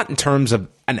 but not in terms of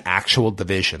an actual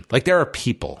division. Like, there are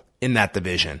people in that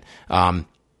division.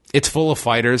 It's full of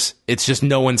fighters. It's just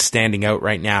no one's standing out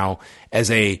right now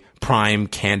as a prime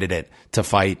candidate to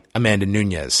fight Amanda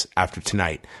Nunes after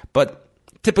tonight. But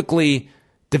typically,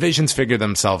 divisions figure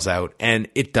themselves out, and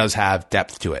it does have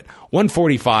depth to it.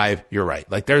 145, you're right.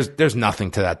 Like, there's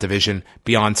nothing to that division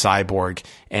beyond Cyborg.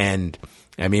 And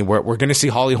I mean, we're going to see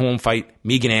Holly Holm fight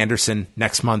Megan Anderson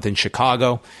next month in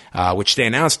Chicago, which they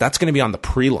announced that's going to be on the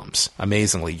prelims.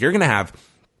 Amazingly, you're going to have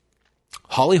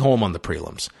Holly Holm on the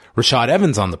prelims, Rashad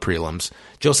Evans on the prelims,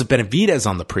 Joseph Benavidez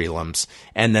on the prelims,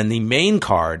 and then the main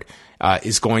card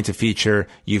is going to feature,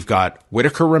 you've got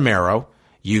Whitaker Romero,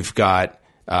 you've got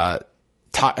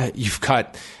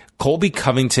Colby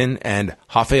Covington and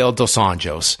Rafael Dos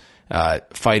Anjos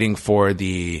fighting for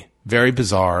the very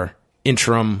bizarre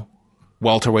interim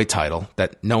welterweight title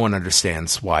that no one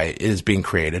understands why it is being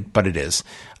created, but it is.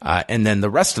 And then the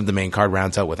rest of the main card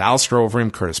rounds out with Alistair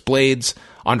Overeem, Curtis Blades,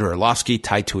 Andrei Arlovsky,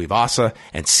 Tai Tuivasa,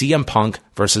 and CM Punk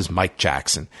versus Mike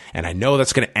Jackson. And I know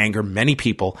that's going to anger many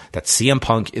people that CM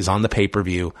Punk is on the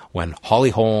pay-per-view when Holly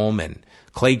Holm and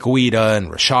Clay Guida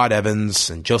and Rashad Evans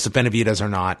and Joseph Benavidez are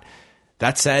not.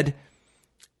 That said,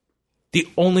 the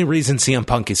only reason CM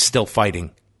Punk is still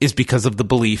fighting is because of the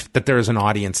belief that there is an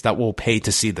audience that will pay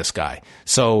to see this guy.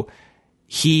 So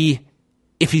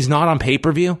if he's not on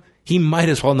pay-per-view, he might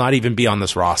as well not even be on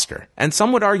this roster. And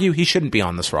some would argue he shouldn't be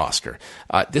on this roster.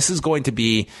 This is going to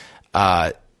be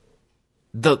the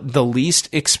least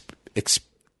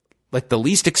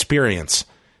experience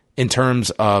in terms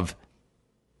of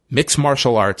mixed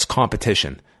martial arts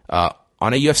competition on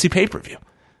a UFC pay-per-view.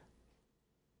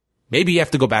 Maybe you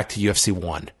have to go back to UFC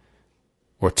 1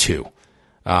 or 2.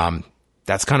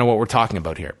 That's kind of what we're talking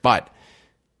about here. But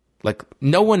like,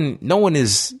 no one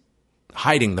is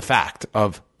hiding the fact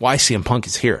of why CM Punk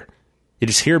is here. It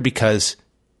is here because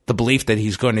the belief that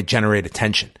he's going to generate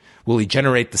attention. Will he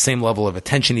generate the same level of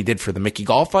attention he did for the Mickey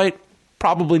Gall fight?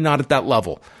 Probably not at that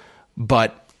level.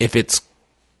 But if it's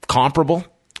comparable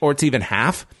or it's even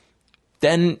half,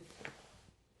 then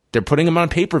they're putting him on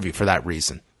pay-per-view for that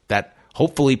reason. That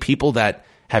hopefully people that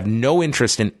have no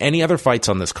interest in any other fights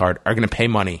on this card are going to pay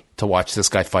money to watch this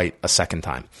guy fight a second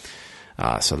time.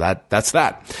 So that's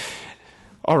that.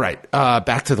 All right,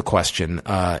 back to the question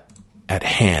at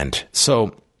hand.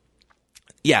 So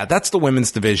yeah, that's the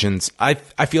women's divisions. I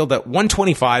feel that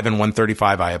 125 and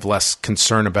 135 I have less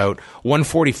concern about.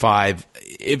 145,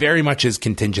 it very much is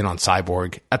contingent on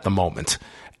Cyborg at the moment.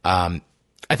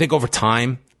 I think over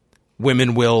time,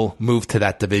 women will move to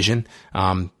that division,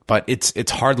 but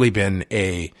it's hardly been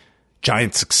a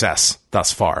giant success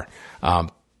thus far.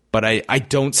 But I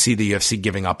don't see the UFC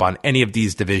giving up on any of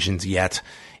these divisions yet.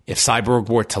 If Cyborg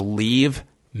were to leave,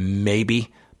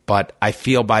 maybe. But I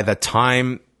feel by the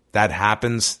time that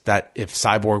happens, that if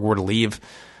Cyborg were to leave,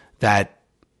 that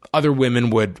other women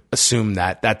would assume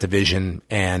that division.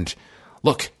 And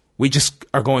look, we just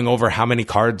are going over how many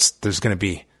cards there's going to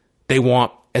be. They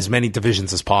want as many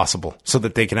divisions as possible so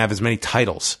that they can have as many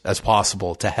titles as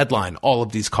possible to headline all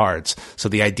of these cards. So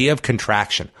the idea of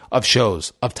contraction, of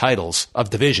shows, of titles, of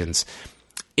divisions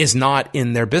is not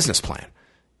in their business plan.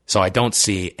 So I don't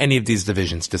see any of these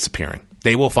divisions disappearing.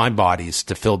 They will find bodies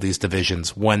to fill these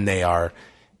divisions when they are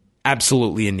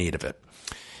absolutely in need of it.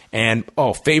 And,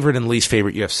 favorite and least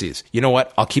favorite UFCs. You know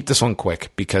what? I'll keep this one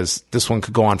quick because this one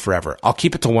could go on forever. I'll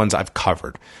keep it to ones I've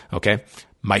covered. Okay.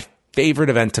 My favorite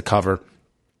event to cover,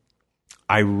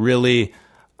 I really,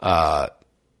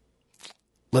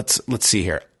 let's see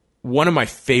here. One of my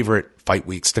favorite fight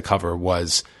weeks to cover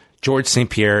was George St.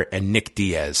 Pierre and Nick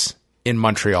Diaz in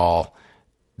Montreal.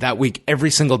 That week,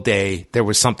 every single day, there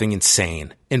was something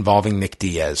insane involving Nick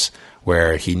Diaz,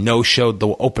 where he no-showed the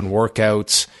open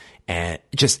workouts, and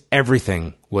just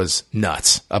everything was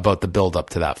nuts about the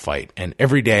build-up to that fight. And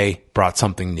every day brought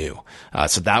something new.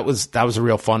 So that was a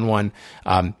real fun one.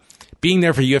 Being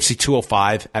there for UFC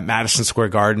 205 at Madison Square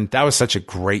Garden, that was such a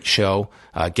great show.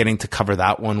 Getting to cover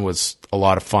that one was a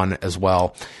lot of fun as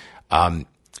well.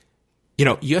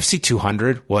 UFC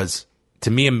 200 was, to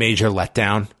me, a major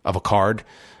letdown of a card.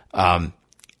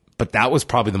 But that was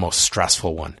probably the most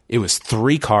stressful one. It was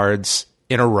 3 cards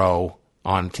in a row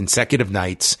on consecutive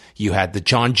nights. You had the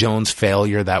John Jones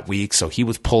failure that week, so he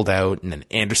was pulled out, and then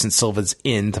Anderson Silva's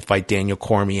in to fight Daniel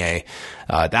Cormier.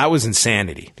 That was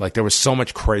insanity. Like, there was so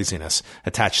much craziness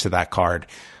attached to that card.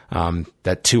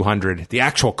 That 200, the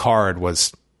actual card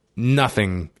was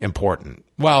nothing important.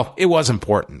 Well, it was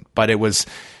important, but it was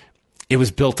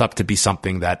built up to be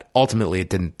something that ultimately it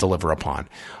didn't deliver upon.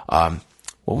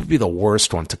 What would be the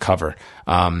worst one to cover?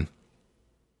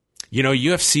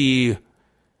 UFC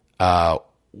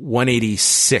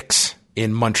 186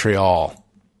 in Montreal.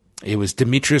 It was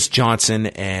Demetrius Johnson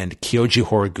and Kyoji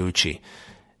Horiguchi.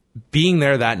 Being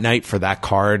there that night for that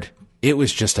card, it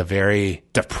was just a very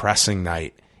depressing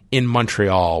night in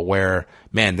Montreal where,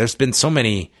 man, there's been so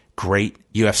many great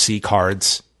UFC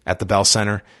cards at the Bell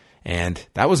Center, and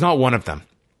that was not one of them.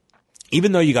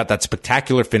 Even though you got that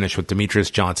spectacular finish with Demetrius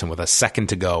Johnson with a second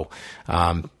to go,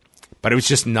 but it was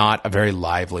just not a very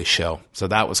lively show. So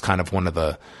that was kind of one of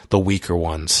the weaker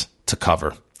ones to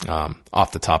cover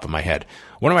off the top of my head.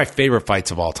 One of my favorite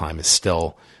fights of all time is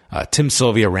still Tim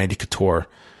Sylvia, Randy Couture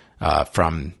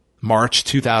from March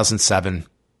 2007.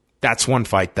 That's one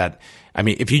fight that, I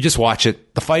mean, if you just watch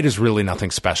it, the fight is really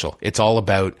nothing special. It's all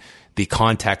about the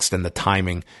context and the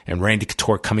timing, and Randy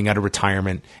Couture coming out of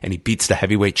retirement, and he beats the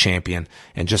heavyweight champion,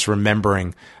 and just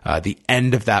remembering the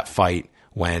end of that fight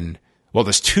when, well,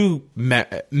 there's 2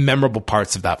 memorable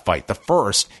parts of that fight. The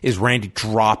first is Randy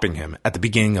dropping him at the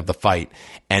beginning of the fight,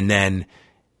 and then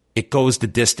it goes the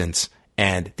distance,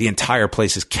 and the entire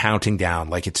place is counting down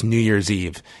like it's New Year's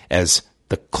Eve as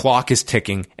the clock is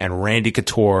ticking, and Randy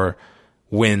Couture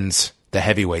wins the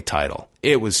heavyweight title.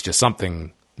 It was just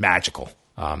something magical.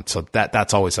 So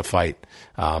that's always a fight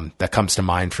that comes to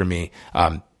mind for me.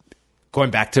 Going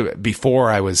back to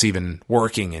before I was even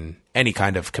working in any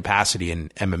kind of capacity in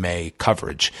MMA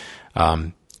coverage,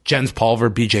 Jens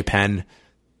Pulver, BJ Penn,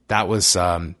 that was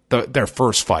their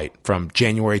first fight from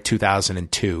January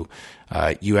 2002,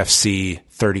 UFC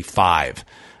 35.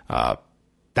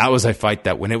 That was a fight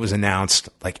that when it was announced,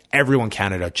 like, everyone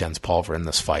counted out Jens Pulver in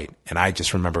this fight. And I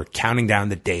just remember counting down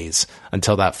the days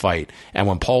until that fight. And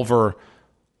when Pulver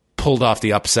pulled off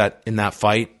the upset in that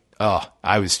fight,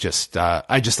 I just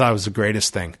thought it was the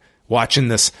greatest thing. Watching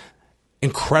this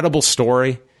incredible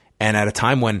story, and at a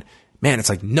time when, man, it's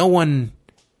like no one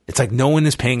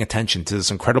is paying attention to this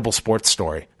incredible sports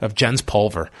story of Jens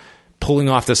Pulver pulling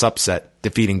off this upset,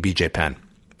 defeating BJ Penn.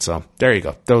 So there you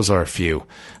go. Those are a few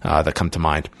that come to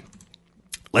mind.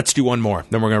 Let's do one more,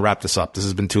 then we're going to wrap this up. This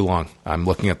has been too long. I'm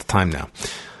looking at the time now.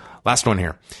 Last one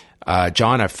here.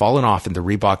 John, I've fallen off in the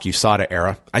Reebok USADA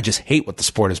era. I just hate what the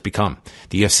sport has become.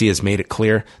 The UFC has made it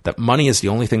clear that money is the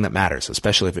only thing that matters,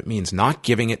 especially if it means not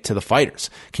giving it to the fighters.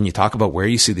 Can you talk about where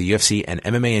you see the UFC and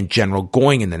MMA in general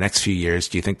going in the next few years?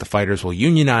 Do you think the fighters will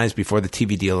unionize before the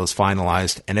TV deal is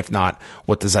finalized? And if not,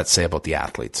 what does that say about the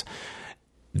athletes?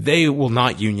 They will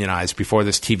not unionize before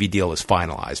this TV deal is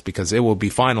finalized, because it will be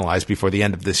finalized before the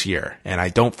end of this year. And I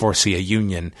don't foresee a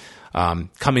union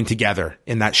coming together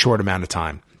in that short amount of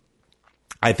time.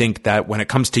 I think that when it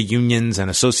comes to unions and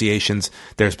associations,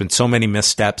 there's been so many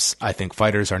missteps. I think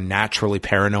fighters are naturally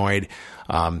paranoid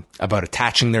about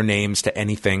attaching their names to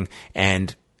anything.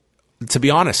 And to be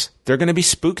honest, they're going to be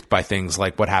spooked by things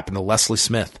like what happened to Leslie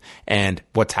Smith and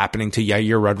what's happening to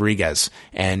Yair Rodriguez,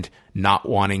 and not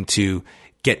wanting to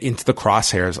get into the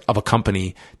crosshairs of a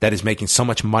company that is making so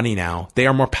much money now. They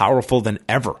are more powerful than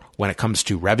ever when it comes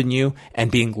to revenue and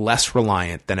being less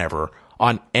reliant than ever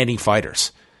on any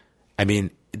fighters. I mean,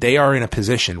 they are in a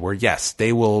position where, yes,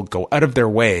 they will go out of their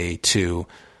way to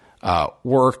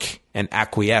work and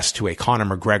acquiesce to a Conor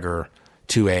McGregor,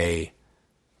 to a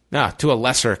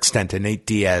lesser extent, a Nate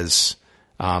Diaz.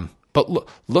 But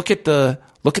look at the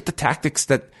tactics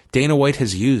that Dana White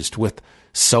has used with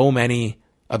so many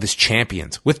of his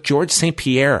champions, with George St.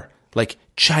 Pierre, like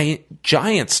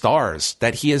giant stars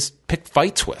that he has picked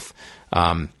fights with.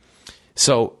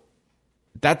 So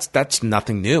that's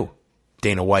nothing new.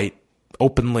 Dana White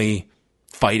openly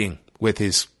fighting with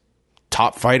his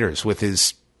top fighters, with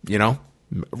his,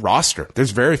 roster.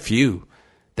 There's very few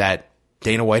that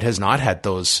Dana White has not had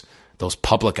those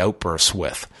public outbursts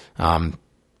with.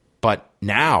 But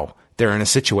now they're in a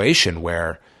situation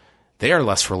where they are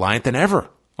less reliant than ever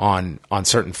on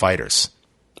certain fighters.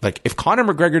 Like, if Conor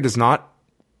McGregor does not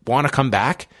want to come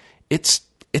back, it's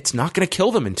not going to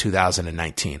kill them in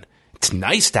 2019. It's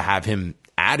nice to have him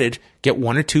added, get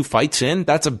 1 or 2 fights in.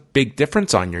 That's a big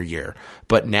difference on your year.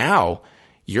 But now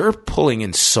you're pulling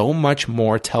in so much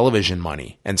more television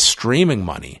money and streaming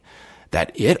money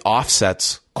that it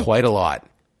offsets quite a lot.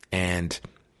 And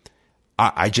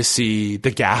I just see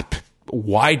the gap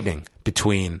widening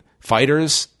between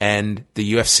fighters and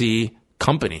the UFC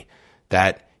company,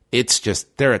 that it's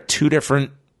just, they're at 2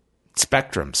 different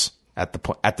spectrums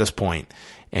at this point.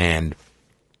 And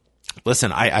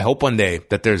listen, I hope one day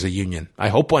that there's a union. I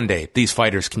hope one day these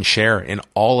fighters can share in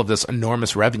all of this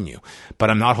enormous revenue, but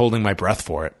I'm not holding my breath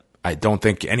for it. I don't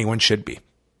think anyone should be.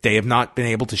 They have not been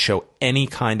able to show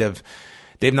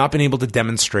they've not been able to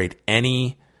demonstrate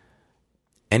any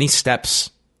steps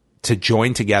to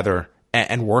join together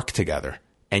and work together.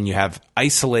 And you have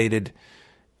isolated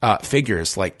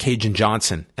figures like Cajun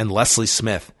Johnson and Leslie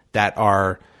Smith that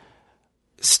are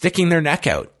sticking their neck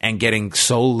out and getting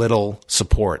so little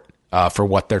support for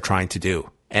what they're trying to do.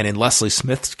 And in Leslie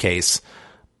Smith's case,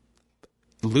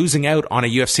 losing out on a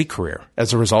UFC career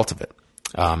as a result of it.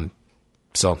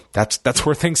 So that's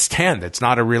where things stand. It's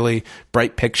not a really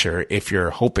bright picture if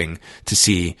you're hoping to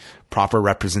see proper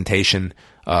representation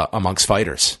amongst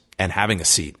fighters and having a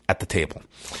seat at the table.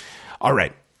 All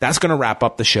right. That's going to wrap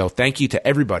up the show. Thank you to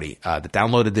everybody that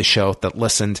downloaded this show, that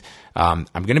listened. I'm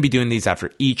going to be doing these after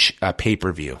each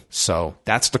pay-per-view. So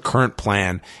that's the current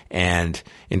plan. And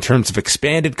in terms of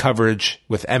expanded coverage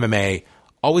with MMA,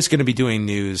 always going to be doing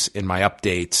news in my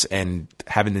updates and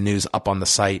having the news up on the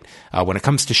site. When it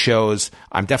comes to shows,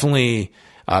 I'm definitely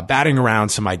batting around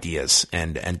some ideas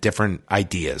and different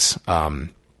ideas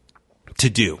to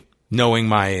do, knowing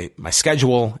my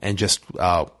schedule and just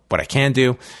what I can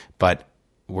do. But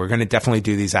we're going to definitely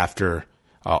do these after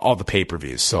all the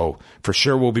pay-per-views. So for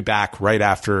sure, we'll be back right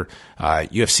after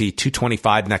UFC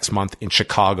 225 next month in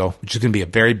Chicago, which is going to be a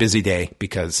very busy day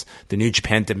because the New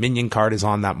Japan Dominion card is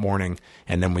on that morning.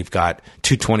 And then we've got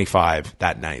 225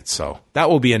 that night. So that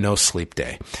will be a no-sleep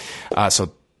day.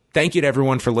 So thank you to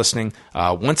everyone for listening.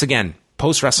 Once again,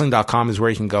 postwrestling.com is where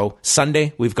you can go.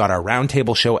 Sunday, we've got our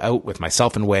roundtable show out with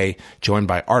myself and Wai, joined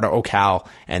by Arda Okal.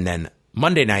 And then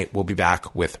Monday night, we'll be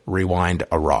back with Rewind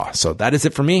a Raw. So that is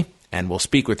it for me, and we'll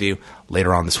speak with you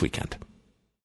later on this weekend.